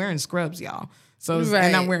and I'm wearing scrubs, y'all. So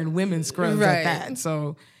and I'm wearing women's scrubs at that.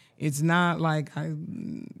 So it's not like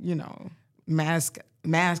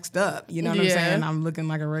masked up, you know what I'm saying? I'm looking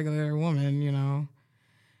like a regular woman,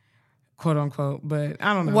 quote unquote, but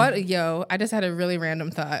I don't know. I just had a really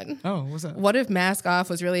random thought. Oh, what's up? What if mask off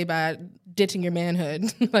was really about ditching your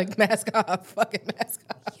manhood? Like mask off, fucking mask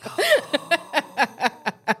off.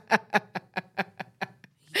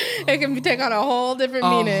 It can take on a whole different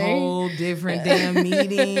meaning. A whole different damn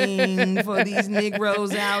meaning for these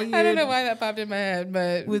Negroes out here. I don't know why that popped in my head,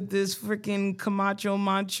 but with this freaking Camacho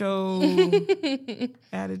macho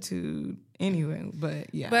attitude. Anyway,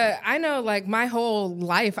 but yeah. But I know, like, my whole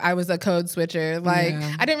life I was a code switcher. Like,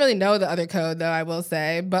 I didn't really know the other code, though, I will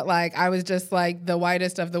say. But, like, I was just, like, the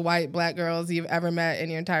whitest of the white black girls you've ever met in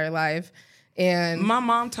your entire life. And my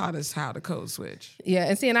mom taught us how to code switch.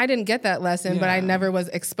 Yeah, and I didn't get that lesson, but I never was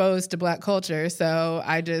exposed to black culture, so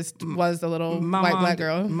I just was a little black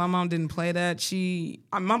girl. My mom didn't play that.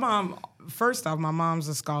 First off, my mom's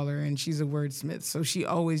a scholar and she's a wordsmith, so she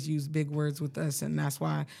always used big words with us, and that's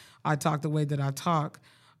why I talk the way that I talk.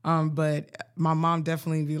 But my mom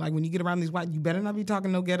definitely be like, when you get around these white, you better not be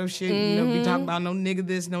talking no ghetto shit. You know, be talking about no nigga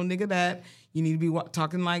this, no nigga that. You need to be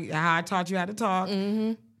talking like how I taught you how to talk.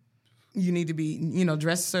 Mm-hmm. You need to be,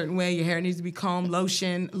 dressed a certain way. Your hair needs to be combed,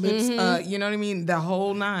 lotion, lips, you know what I mean? The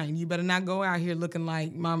whole nine. You better not go out here looking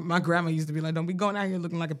like, my grandma used to be like, don't be going out here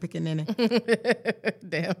looking like a pickaninny.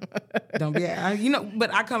 Damn. Don't be,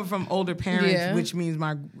 but I come from older parents, which means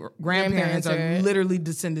my grandparents are literally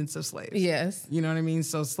descendants of slaves. Yes. You know what I mean?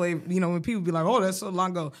 So when people be like, oh, that's so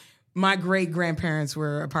long ago. My great-grandparents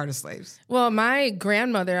were a part of slaves. Well, my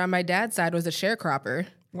grandmother on my dad's side was a sharecropper.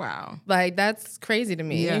 Wow. Like, that's crazy to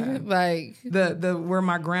me. Yeah. Like, the where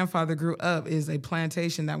my grandfather grew up is a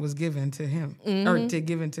plantation that was given to him or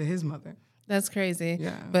given to his mother. That's crazy.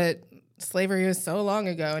 Yeah. But slavery is so long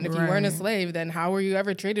ago, and if you weren't a slave, then how were you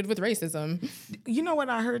ever treated with racism? You know what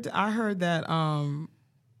I heard? I heard that who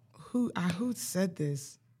said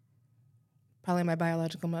this? Probably my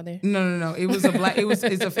biological mother. No. It was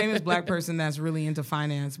it's a famous black person that's really into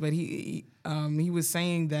finance, but he was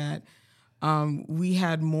saying that we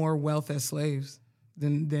had more wealth as slaves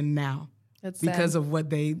than now. That's because of what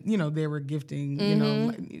they were gifting,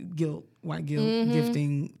 white guilt,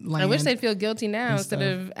 gifting land. I wish they'd feel guilty now instead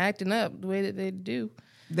of acting up the way that they do.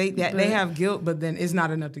 They have guilt, but then it's not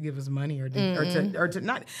enough to give us money or to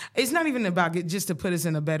not. It's not even about just to put us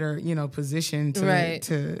in a better position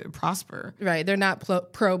to prosper. Right, they're not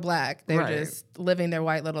pro-black. They're just living their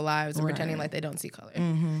white little lives and pretending like they don't see color.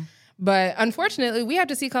 Mm-hmm. But unfortunately, we have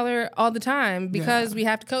to see color all the time because we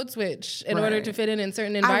have to code switch in order to fit in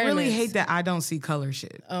certain environments. I really hate that I don't see color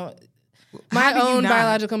shit. My own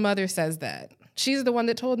biological mother says that. She's the one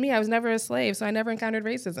that told me I was never a slave, so I never encountered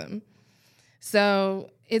racism. So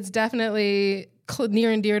it's definitely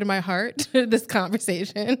near and dear to my heart, this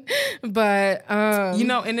conversation. But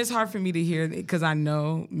and it's hard for me to hear because I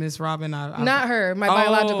know Miss Robin. Not her, my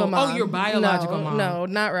biological mom. Oh, your biological mom. No,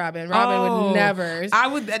 not Robin. Robin would never. I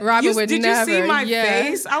would. Robin would did never. You see my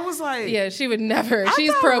face? I was like, yeah, she would never.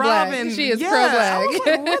 She's pro-black. She is pro-black. I was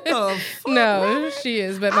like, what the fuck? No, Robin? she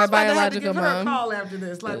is. But my biological mom. I was about to have to give her a call after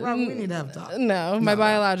this. Like, Robin, we need to have a talk. No, my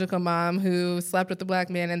biological mom who slept with the black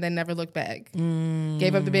man and then never looked back.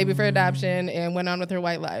 Gave up the baby for adoption and went on with her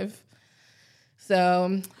white life.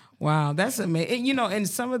 So wow, that's amazing. And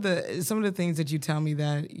some of the things that you tell me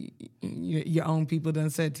that your own people done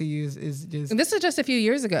said to you is just. And this is just a few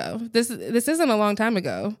years ago. This isn't a long time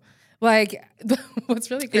ago. Like, what's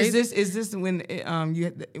really crazy is this when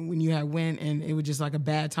you had went and it was just like a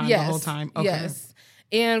bad time the whole time? Okay. Yes.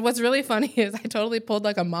 And what's really funny is I totally pulled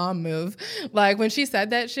like a mom move. Like when she said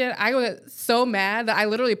that shit, I was so mad that I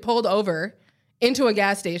literally pulled over into a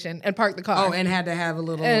gas station and parked the car. Oh, and had to have a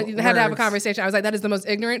little and had to have a conversation. I was like, that is the most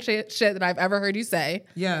ignorant shit that I've ever heard you say.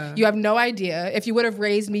 Yeah. You have no idea. If you would have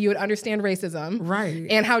raised me, you would understand racism. Right.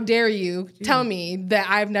 And how dare you tell me that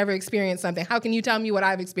I've never experienced something? How can you tell me what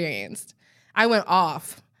I've experienced? I went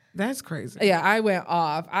off. That's crazy. Yeah, I went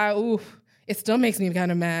off. It still makes me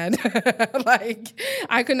kind of mad. Like,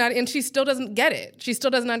 I could not, and she still doesn't get it. She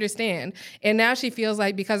still doesn't understand. And now she feels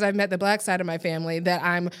like because I've met the black side of my family that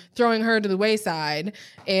I'm throwing her to the wayside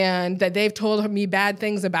and that they've told me bad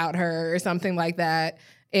things about her or something like that.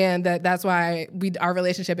 And that's why our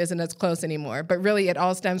relationship isn't as close anymore. But really, it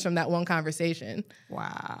all stems from that one conversation.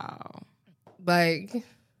 Wow. Like,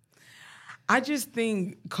 I just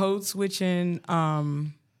think code switching,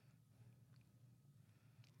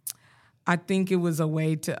 I think it was a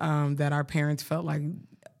way to that our parents felt like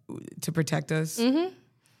to protect us. Mm-hmm.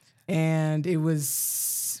 And it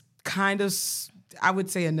was kind of, I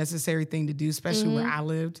would say, a necessary thing to do, especially where I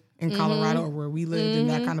lived in Colorado or where we lived in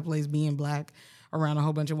that kind of place, being black around a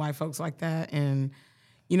whole bunch of white folks like that. And,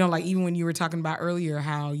 you know, like even when you were talking about earlier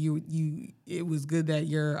how it was good that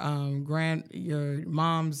your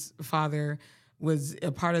mom's father was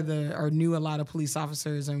a part of or knew a lot of police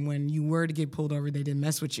officers, and when you were to get pulled over, they didn't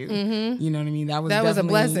mess with you. Mm-hmm. You know what I mean? That was a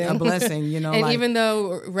blessing. A blessing, you know. And even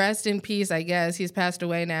though, rest in peace, I guess, he's passed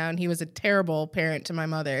away now, and he was a terrible parent to my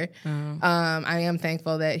mother. I am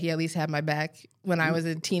thankful that he at least had my back when I was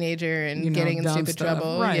a teenager and getting in stupid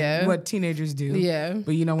trouble. Right. Yeah. What teenagers do. Yeah.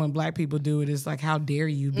 But you know, when black people do it, it's like, how dare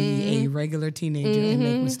you be a regular teenager and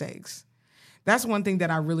make mistakes? That's one thing that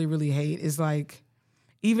I really, really hate is like,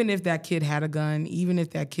 even if that kid had a gun, even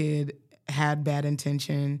if that kid had bad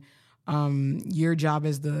intention, your job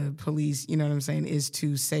as the police, you know what I'm saying, is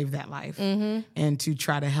to save that life and to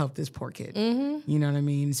try to help this poor kid. You know what I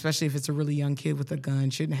mean? Especially if it's a really young kid with a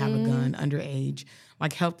gun, shouldn't have a gun, underage.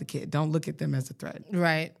 Like, help the kid. Don't look at them as a threat.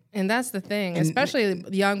 Right. And that's the thing. Especially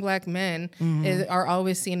young black men are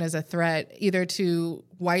always seen as a threat, either to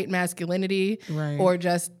white masculinity or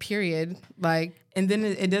just period. Like, and then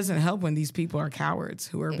it doesn't help when these people are cowards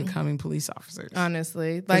who are becoming police officers.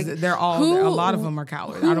 Honestly, like they're all a lot of them are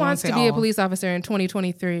cowards. Who wants to be a police officer in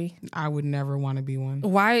 2023? I would never want to be one.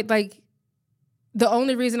 Why? Like, the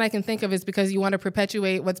only reason I can think of is because you want to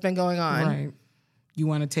perpetuate what's been going on. Right. You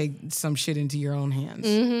want to take some shit into your own hands.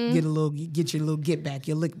 Get your little get back,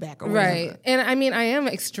 your lick back, or whatever. Right. And I mean, I am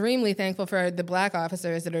extremely thankful for the black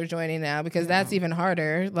officers that are joining now, because that's even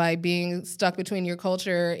harder. Like, being stuck between your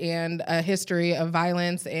culture and a history of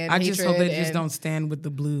violence and hatred. I just hope they just don't stand with the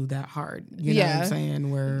blue that hard. You know what I'm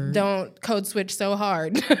saying? Where don't code switch so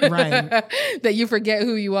hard, right, that you forget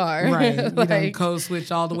who you are. Right. You don't code switch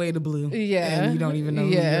all the way to blue. Yeah. And you don't even know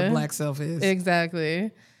who your black self is.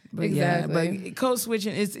 Exactly. But but code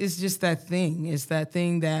switching is just that thing. It's that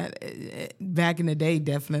thing that back in the day,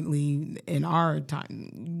 definitely in our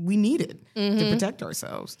time, we needed to protect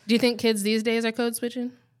ourselves. Do you think kids these days are code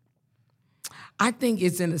switching? I think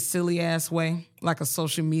it's in a silly ass way, like a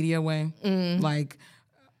social media way, like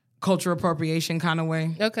cultural appropriation kind of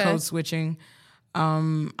way. Okay. Code switching.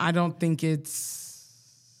 I don't think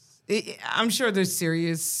I'm sure there's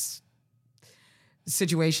serious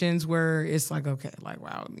situations where it's like, okay, like,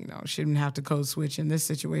 wow, you know, shouldn't have to code switch in this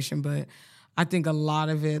situation. But I think a lot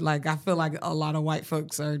of it, like, I feel like a lot of white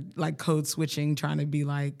folks are like code switching, trying to be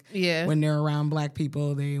like, when they're around black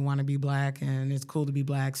people, they want to be black, and it's cool to be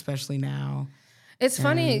black, especially now. It's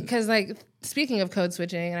funny because, like, speaking of code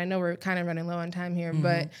switching, and I know we're kind of running low on time here,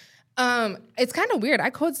 but it's kind of weird.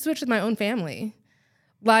 I code switch with my own family.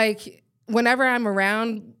 Like, whenever I'm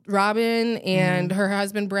around Robin and her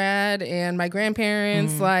husband Brad and my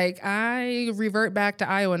grandparents, like, I revert back to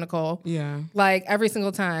Iowa Nicole. Yeah. Like, every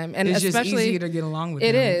single time. And it's especially, just easier to get along with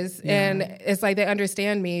it them. Is. Yeah. And it's like they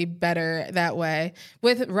understand me better that way.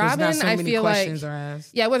 With Robin, I feel like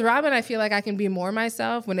with Robin, I feel like I can be more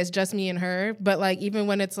myself when it's just me and her. But like, even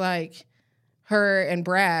when it's like her and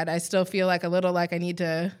Brad, I still feel like a little like I need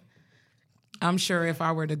to. I'm sure if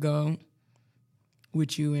I were to go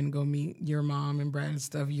with you and go meet your mom and Brad and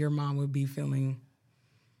stuff, your mom would be feeling,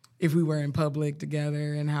 if we were in public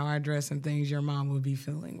together and how I dress and things, your mom would be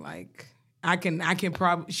feeling like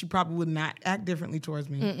she probably would not act differently towards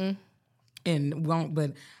me and won't,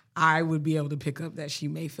 but I would be able to pick up that she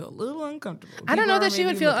may feel a little uncomfortable. I don't know that she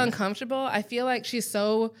would feel uncomfortable. I feel like she's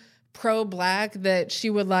so pro-black that she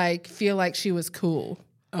would like feel like she was cool.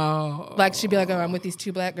 Oh. Like, she'd be like, oh, I'm with these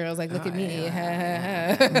 2 black girls. Like, look at me.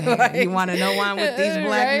 Like, you want to know why I'm with these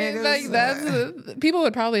black niggas? Like, people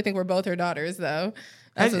would probably think we're both her daughters, though.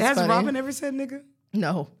 Has Robin ever said nigga?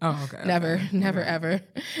 No. Oh, okay. Never, ever.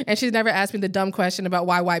 And she's never asked me the dumb question about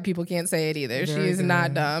why white people can't say it either. She's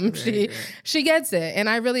not dumb. She gets it. And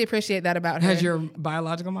I really appreciate that about her. Has your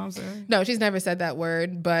biological mom said it? No, she's never said that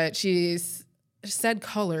word, but she's said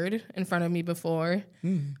colored in front of me before.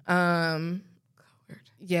 Colored.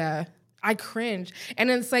 Yeah. I cringe.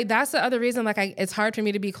 And it's like, that's the other reason, like, it's hard for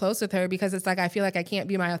me to be close with her, because it's like, I feel like I can't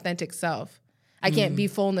be my authentic self. I can't be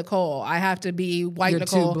full Nicole. I have to be white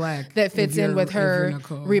Nicole that fits in with her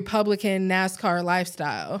Republican NASCAR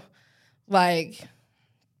lifestyle. Like,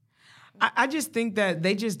 I just think that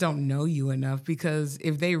they just don't know you enough, because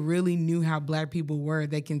if they really knew how black people were,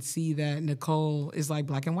 they can see that Nicole is like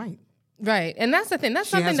black and white. Right. And that's the thing. That's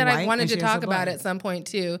something that I wanted to talk about at some point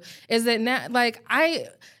too, is that now, like,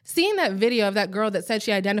 seeing that video of that girl that said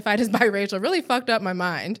she identified as biracial really fucked up my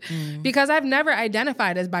mind, because I've never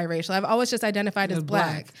identified as biracial. I've always just identified as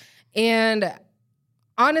black. And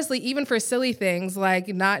honestly, even for silly things like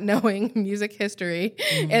not knowing music history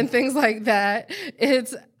and things like that,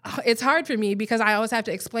 it's hard for me because I always have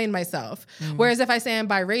to explain myself. Whereas if I say I'm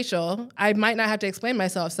biracial, I might not have to explain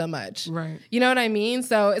myself so much. Right. You know what I mean?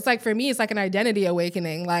 So it's like, for me, it's like an identity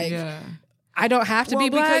awakening. Like, I don't have to be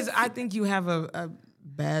black. Because I think you have a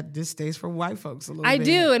bad distaste for white folks a little bit. I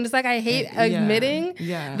do. And it's like, I hate admitting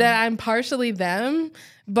that I'm partially them.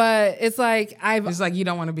 But it's like, it's like you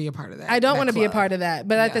don't want to be a part of that. I don't want to be a part of that.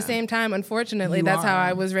 But at the same time, unfortunately, that's how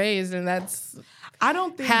I was raised. And that's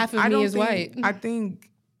half of me is white. I think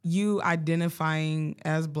you identifying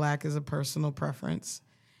as black is a personal preference.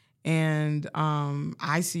 And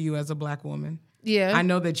I see you as a black woman. Yeah. I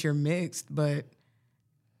know that you're mixed, but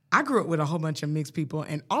I grew up with a whole bunch of mixed people,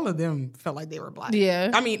 and all of them felt like they were black. Yeah.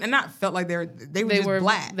 I mean, and not felt like they were just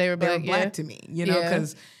black. They were black to me, you know,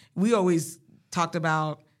 because we always talked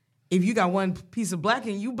about, if you got one piece of black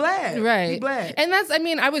and you black. Right. You black. And that's, I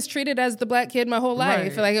mean, I was treated as the black kid my whole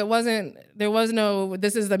life. Right. Like, there was no,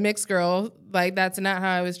 this is the mixed girl. Like, that's not how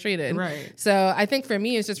I was treated. Right. So I think for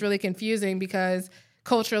me, it's just really confusing because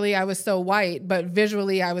culturally I was so white, but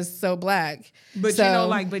visually I was so black. But you know,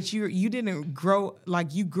 like, but you didn't grow,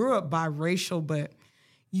 like, you grew up biracial, but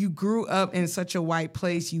you grew up in such a white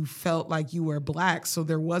place, you felt like you were black. So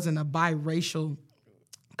there wasn't a biracial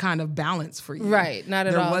kind of balance for you. Right, not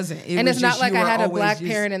at all. There wasn't. And it's not like I had a black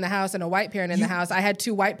parent in the house and a white parent in the house. I had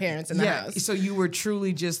 2 white parents in the house. So you were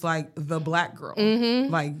truly just like the black girl.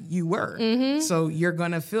 Like you were. So you're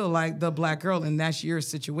going to feel like the black girl, and that's your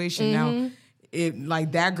situation. Now,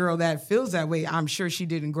 like that girl that feels that way, I'm sure she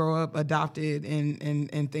didn't grow up adopted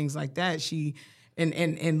and things like that. She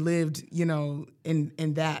and lived, you know,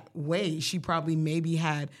 in that way. She probably maybe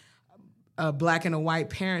had a black and a white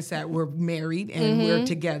parents that were married and were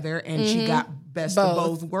together, and she got best of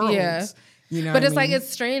both worlds. Yeah. You know, but it's like, it's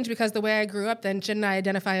strange because the way I grew up, then shouldn't I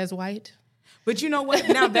identify as white? But you know what?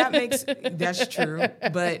 Now that's true.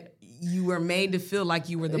 But you were made to feel like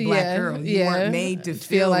you were the black girl. You weren't made to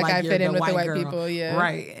feel like I fit in with the white people. Yeah.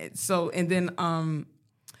 Right. So, and then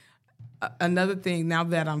another thing, now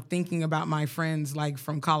that I'm thinking about my friends like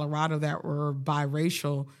from Colorado that were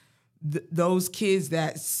biracial, those kids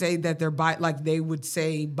that say that they're like they would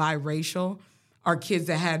say biracial are kids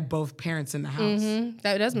that had both parents in the house.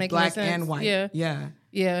 That does make black sense. and white. Yeah.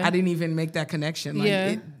 I didn't even make that connection. Like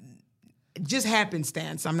it just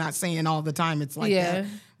happenstance. I'm not saying all the time it's like that.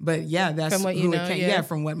 But that's from what you know, it came.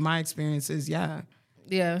 From what my experience is, Yeah.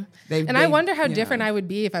 I wonder how different I would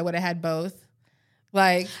be if I would have had both.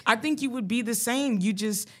 Like, I think you would be the same.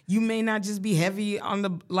 You may not just be heavy on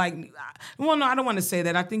the, like, well, no, I don't want to say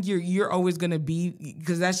that. I think you're always going to be,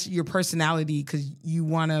 because that's your personality, because you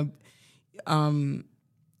want to,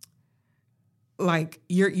 like,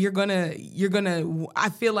 you're gonna, I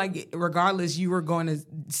feel like regardless, you were going to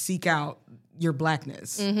seek out your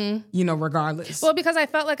blackness, you know, regardless. Well, because I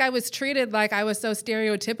felt like I was treated like I was so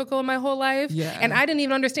stereotypical my whole life. Yeah. And I didn't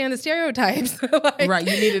even understand the stereotypes. Like, right.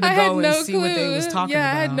 You needed to go and see what they was talking about.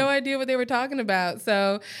 Yeah, I had no idea what they were talking about.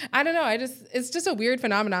 So I don't know. it's just a weird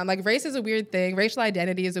phenomenon. Like, race is a weird thing. Racial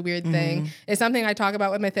identity is a weird thing. It's something I talk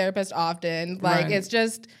about with my therapist often. Like,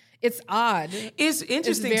 it's odd. It's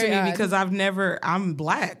interesting to me because I'm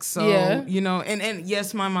black. So, you know, and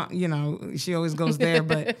yes, my mom, you know, she always goes there,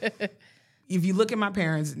 but if you look at my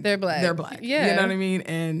parents, they're black. Yeah. You know what I mean?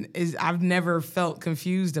 And I've never felt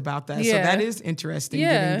confused about that. Yeah. So that is interesting,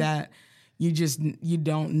 given that you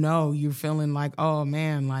don't know. You're feeling like, oh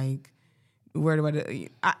man, like, where do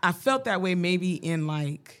I felt that way maybe in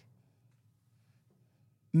like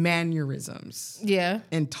mannerisms. Yeah.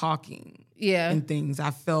 And talking. Yeah. And things.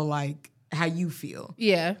 I feel like how you feel.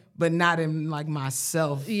 Yeah. But not in like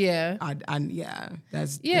myself. Yeah.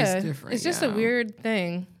 That's different. It's just a weird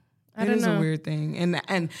thing. I don't know. It is a weird thing.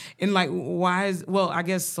 And like, why is, well, I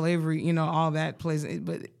guess slavery, you know, all that plays,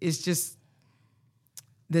 but it's just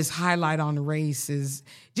this highlight on race is,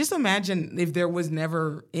 just imagine if there was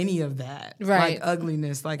never any of that. Right. Like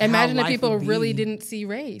ugliness. Like imagine how if life people would be. really didn't see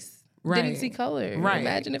race. Right. Didn't see color. Right.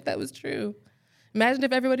 Imagine if that was true. Imagine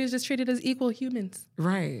if everybody was just treated as equal humans.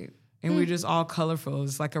 Right. And we're just all colorful.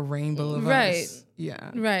 It's like a rainbow of right. us.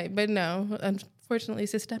 Yeah. Right. But no, unfortunately,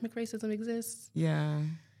 systemic racism exists. Yeah.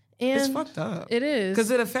 And it's fucked up. It is.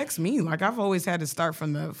 Because it affects me. Like, I've always had to start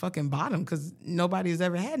from the fucking bottom because nobody's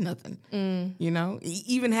ever had nothing. You know?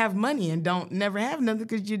 Even have money and never have nothing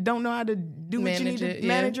because you don't know how to do what you need to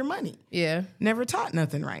manage your money. Yeah. Never taught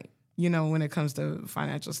nothing right, you know, when it comes to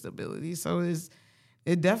financial stability. So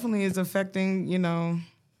it definitely is affecting, you know,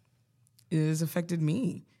 it has affected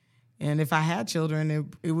me. And if I had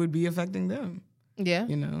children, it would be affecting them. Yeah.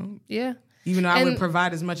 You know? Yeah. Even though I would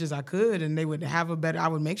provide as much as I could and they would have I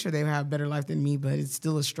would make sure they would have a better life than me, but it's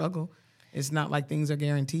still a struggle. It's not like things are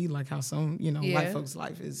guaranteed like how some, you know, white folks'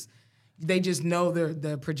 life is. They just know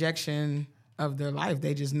the projection of their life.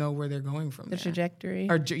 They just know where they're going from there. The trajectory.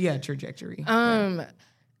 Trajectory.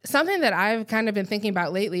 Something that I've kind of been thinking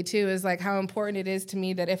about lately, too, is like how important it is to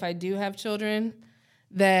me that if I do have children,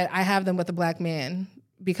 that I have them with a black man.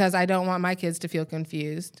 Because I don't want my kids to feel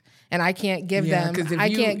confused, and I can't give them. I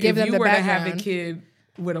can't give them the background. If you were to have a kid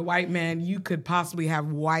with a white man, you could possibly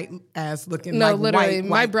have white ass looking. No, like literally, white.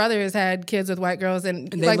 My brother has had kids with white girls,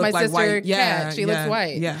 and like my sister Kat, she looks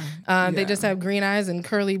white. Yeah, they just have green eyes and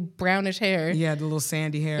curly brownish hair. Yeah, the little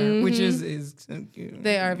sandy hair, which is so cute.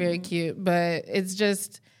 They are very cute, but it's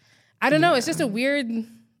just, I don't know. It's just a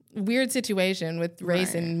weird situation with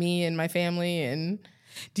race and me and my family and.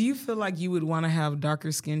 Do you feel like you would want to have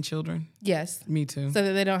darker skinned children? Yes. Me too. So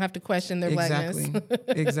that they don't have to question their blackness.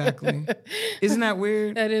 Exactly. Isn't that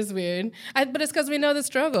weird? That is weird. But it's because we know the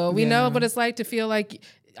struggle. We know what it's like to feel like,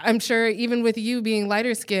 I'm sure even with you being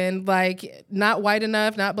lighter skinned, like not white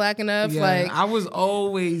enough, not black enough. Yeah, like I was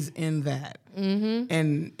always in that.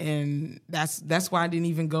 And that's why I didn't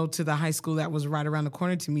even go to the high school that was right around the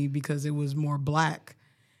corner to me, because it was more black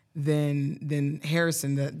than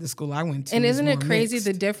Harrison, the school I went to. And isn't it crazy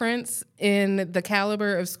the difference in the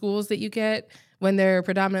caliber of schools that you get when they're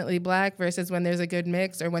predominantly black versus when there's a good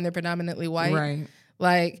mix or when they're predominantly white? Right.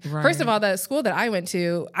 Like, first of all, that school that I went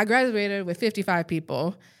to, I graduated with 55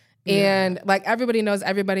 people. And like everybody knows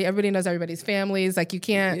everybody knows everybody's families. Like you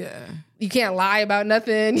can't lie about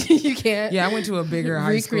nothing. You can't. Yeah, I went to a bigger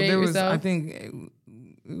high school. There was, yourself. I think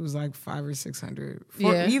it was like 500 or 600.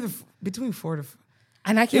 Either between 4 to 5.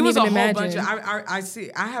 And I can't even imagine. Whole bunch of, I see.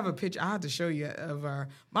 I have a picture. I have to show you of our.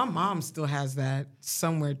 My mom still has that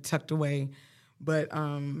somewhere tucked away, but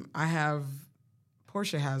I have.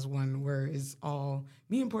 Portia has one where it's all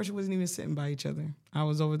me and Portia wasn't even sitting by each other. I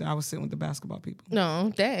was over there. I was sitting with the basketball people.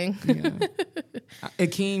 No, dang. Yeah.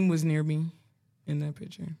 Akeem was near me in that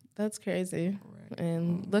picture. That's crazy. Right.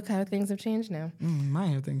 And look how things have changed now. My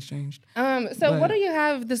have things changed. So what do you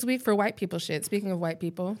have this week for white people shit? Speaking of white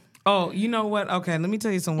people. Oh, you know what? Okay, let me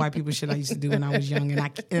tell you some white people shit I used to do when I was young,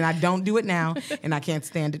 and I don't do it now, and I can't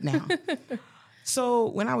stand it now. So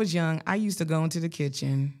when I was young, I used to go into the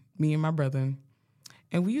kitchen, me and my brother,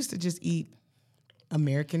 and we used to just eat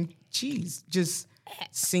American cheese, just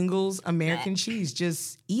singles American cheese,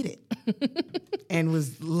 just eat it, and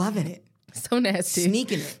was loving it. So nasty.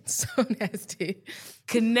 Sneaking it. So nasty.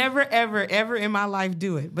 Could never, ever, ever in my life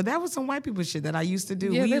do it. But that was some white people shit that I used to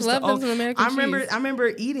do. Yeah, they love some American cheese. I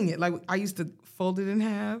remember eating it. Like, I used to fold it in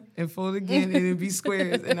half and fold it again, and it'd be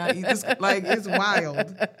squares, and I eat this. Like, it's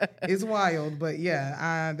wild. It's wild. But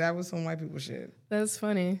yeah, that was some white people shit. That's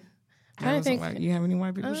funny. You have any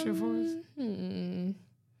white people shit for us?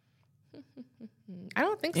 I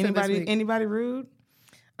don't think so. Anybody rude?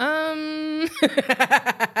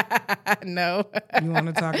 No. You want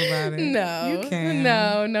to talk about it? No. You can.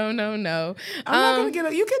 No. I'm not gonna get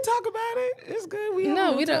up. You can talk about it. It's good. We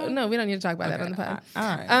don't need to talk about that on the pod. All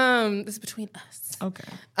right. This is between us. Okay.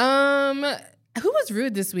 Who was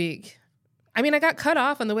rude this week? I mean, I got cut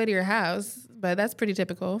off on the way to your house, but that's pretty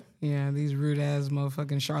typical. Yeah, these rude ass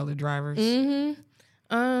motherfucking Charlotte drivers. Mm-hmm.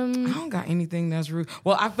 I don't got anything that's rude.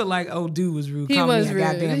 Well, I feel like old dude was rude. He was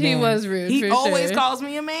rude. He was rude. He always calls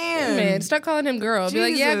me a man. Man, start calling him girl. Jesus. Be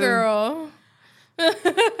like, yeah, girl.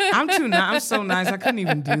 I'm so nice. I couldn't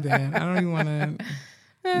even do that. I don't even want a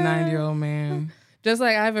 9-year-old man. Just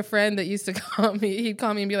like I have a friend that used to call me. He'd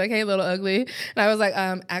call me and be like, "Hey, little ugly," and I was like,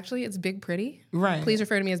 "Actually, it's Big Pretty. Right. Please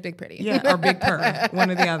refer to me as Big Pretty." Yeah, or Big Purr,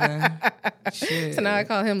 one or the other. Shit. So now I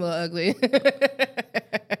call him Little Ugly.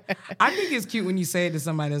 I think it's cute when you say it to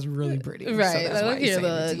somebody that's really pretty. Right. So that's Look here,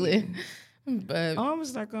 Little Ugly. But I'm gonna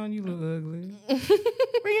start calling you Little Ugly.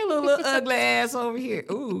 Bring your little ugly ass over here.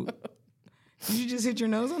 Ooh. Did you just hit your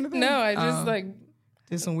nose on the thing? No, I just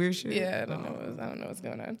did some weird shit. Yeah, I don't know what's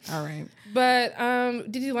going on. All right. But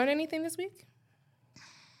did you learn anything this week?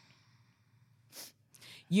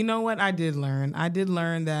 You know what I did learn? I did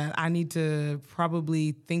learn that I need to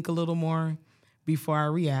probably think a little more before I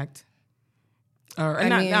react.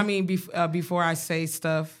 Before I say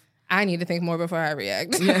stuff. I need to think more before I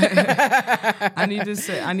react. I need to,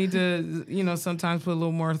 sometimes put a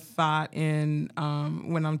little more thought in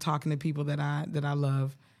when I'm talking to people that I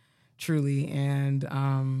love truly. And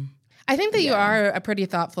I think that you are a pretty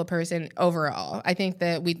thoughtful person overall. I think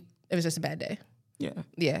that it was just a bad day. Yeah.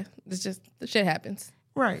 Yeah. It's just, the shit happens.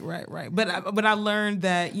 Right. But I learned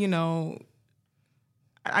that,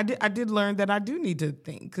 I did learn that I do need to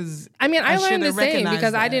think because I learned the same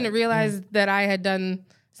because I didn't realize that I had done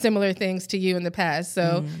similar things to you in the past.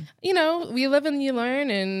 So, we live and you learn.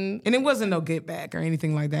 And it wasn't no get back or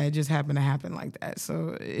anything like that. It just happened to happen like that.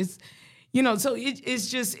 So it's, it's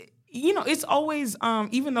just, it's always,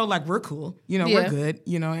 even though like we're cool, we're good,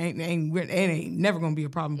 it ain't never going to be a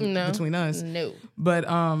problem between us. No. But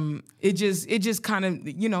it just kind of,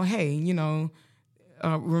 hey,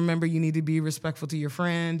 remember you need to be respectful to your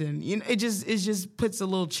friend, and it just puts a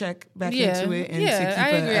little check back into it, and to keep I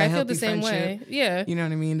agree. I feel the same way. Yeah, you know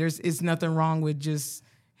what I mean. It's nothing wrong with just,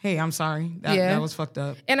 hey, I'm sorry, that was fucked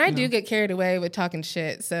up. And I do get carried away with talking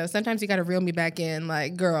shit, so sometimes you got to reel me back in.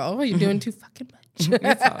 Like, girl, you're doing too fucking much.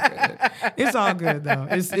 It's all good. It's all good though.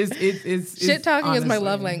 It's shit talking is my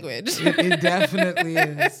love language. It definitely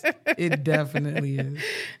is. It definitely is.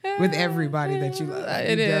 With everybody that you love,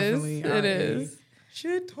 it is.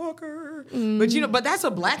 Shit talker. But that's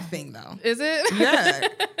a black thing though. Is it? Yeah.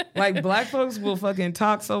 Like black folks will fucking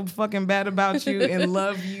talk so fucking bad about you and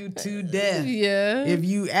love you to death. Yeah. If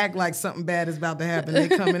you act like something bad is about to happen, they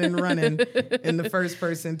coming and running and the first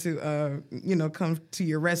person to come to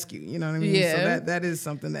your rescue. You know what I mean? Yeah. So that is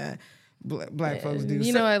something that black folks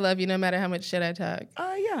do. I love you no matter how much shit I talk.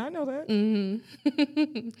 Yeah, I know that.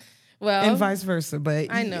 Mm-hmm. Well, and vice versa, but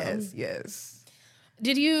I know. Yes.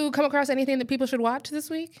 Did you come across anything that people should watch this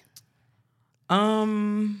week?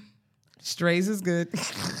 Strays is good.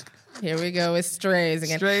 Here we go with Strays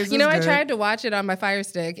again. Strays I tried to watch it on my Fire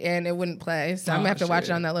Stick and it wouldn't play, so I'm gonna have to watch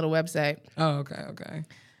it on that little website. Oh, okay.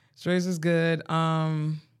 Strays is good.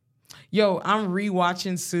 I'm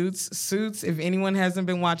rewatching Suits. Suits, if anyone hasn't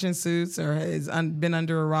been watching Suits or has been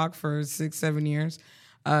under a rock for 6-7 years,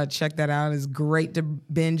 check that out. It's great to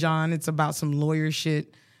binge on. It's about some lawyer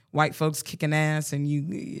shit. White folks kicking ass, and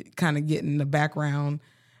you kind of get in the background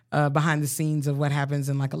behind the scenes of what happens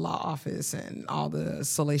in like a law office and all the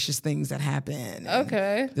salacious things that happen.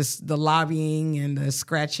 Okay. The lobbying and the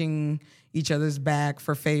scratching each other's back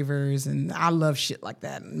for favors. And I love shit like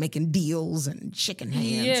that. And making deals and shaking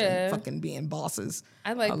hands and fucking being bosses.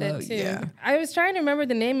 I like that too. Yeah. I was trying to remember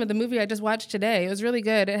the name of the movie I just watched today. It was really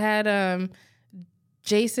good. It had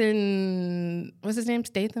Jason, what's his name?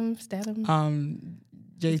 Statham?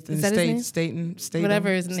 Jason Statham, whatever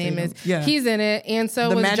his name is. Yeah. He's in it, and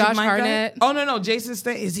so was Josh Hartnett. Oh no, Jason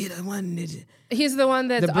Statham. Is he the one? He's the one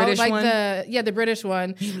that's the British one? The British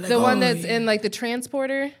one. The one that's in like the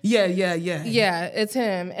transporter. Yeah. Yeah, it's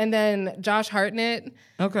him. And then Josh Hartnett.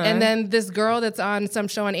 Okay. And then this girl that's on some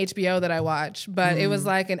show on HBO that I watch, but it was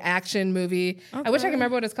like an action movie. Okay. I wish I could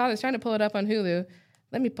remember what it's called. I was trying to pull it up on Hulu.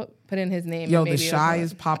 Let me put in his name. Yo, The Chi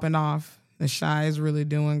is popping off. The Chi is really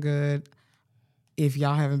doing good. If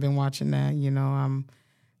y'all haven't been watching that, I'm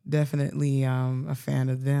definitely a fan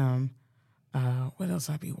of them. What else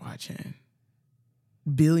I be watching?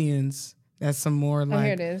 Billions. That's some more like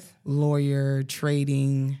here it is. Lawyer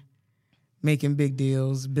trading, making big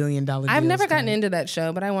deals, $1 billion deals. I've never gotten into that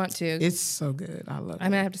show, but I want to. It's so good. I love it.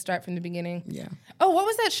 I'm gonna have to start from the beginning. Yeah. Oh, what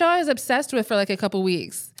was that show I was obsessed with for like a couple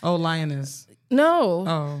weeks? Oh, Lioness. No.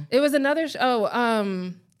 Oh. It was another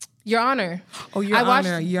show. Your Honor. Oh, Your Honor. I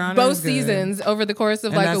watched Your Honor both seasons over the course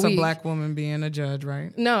of like a week. That's a black woman being a judge,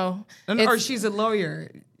 right? No. Or she's a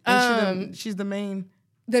lawyer. She's the main.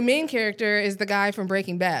 The main character is the guy from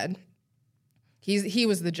Breaking Bad. He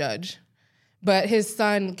was the judge. But his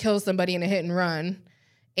son kills somebody in a hit and run.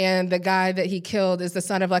 And the guy that he killed is the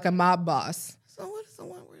son of like a mob boss. So what is the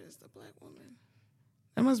one where it's the black woman?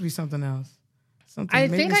 That must be something else.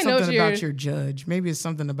 Maybe it's something about your judge. Maybe it's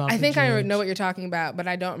something about. I think I know what you're talking about, but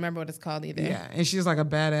I don't remember what it's called either. Yeah, and she's like a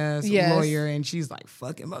badass lawyer, and she's like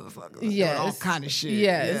fucking motherfuckers, doing all kind of shit.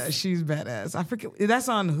 Yes, yeah, she's badass. I forget that's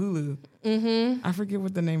on Hulu. Mm-hmm. I forget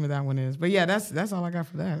what the name of that one is, but yeah, that's all I got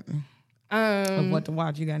for that. Of what to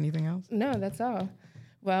watch. You got anything else? No, that's all.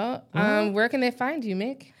 Well, where can they find you,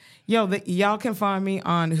 Mick? Yo, y'all can find me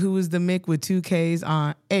on Who Is the Mick with 2 Ks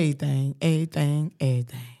on everything.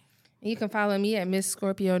 You can follow me at Miss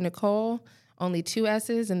Scorpio Nicole, only 2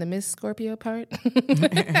 S's in the Miss Scorpio part.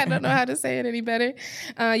 I don't know how to say it any better.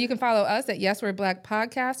 You can follow us at Yes We're Black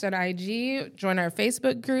Podcast on IG. Join our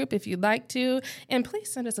Facebook group if you'd like to. And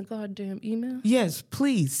please send us a goddamn email. Yes,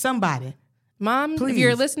 please, somebody. Mom, please. If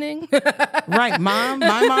you're listening. Right, Mom,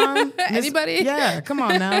 my mom. Anybody? Yeah, come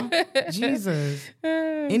on now. Jesus.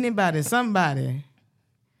 Anybody, somebody.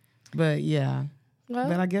 But yeah. Well,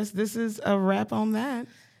 but I guess this is a wrap on that.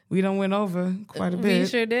 We done went over quite a bit. We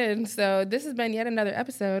sure did. So this has been yet another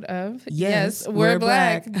episode of Yes, We're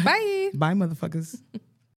Black. Bye. Bye, motherfuckers.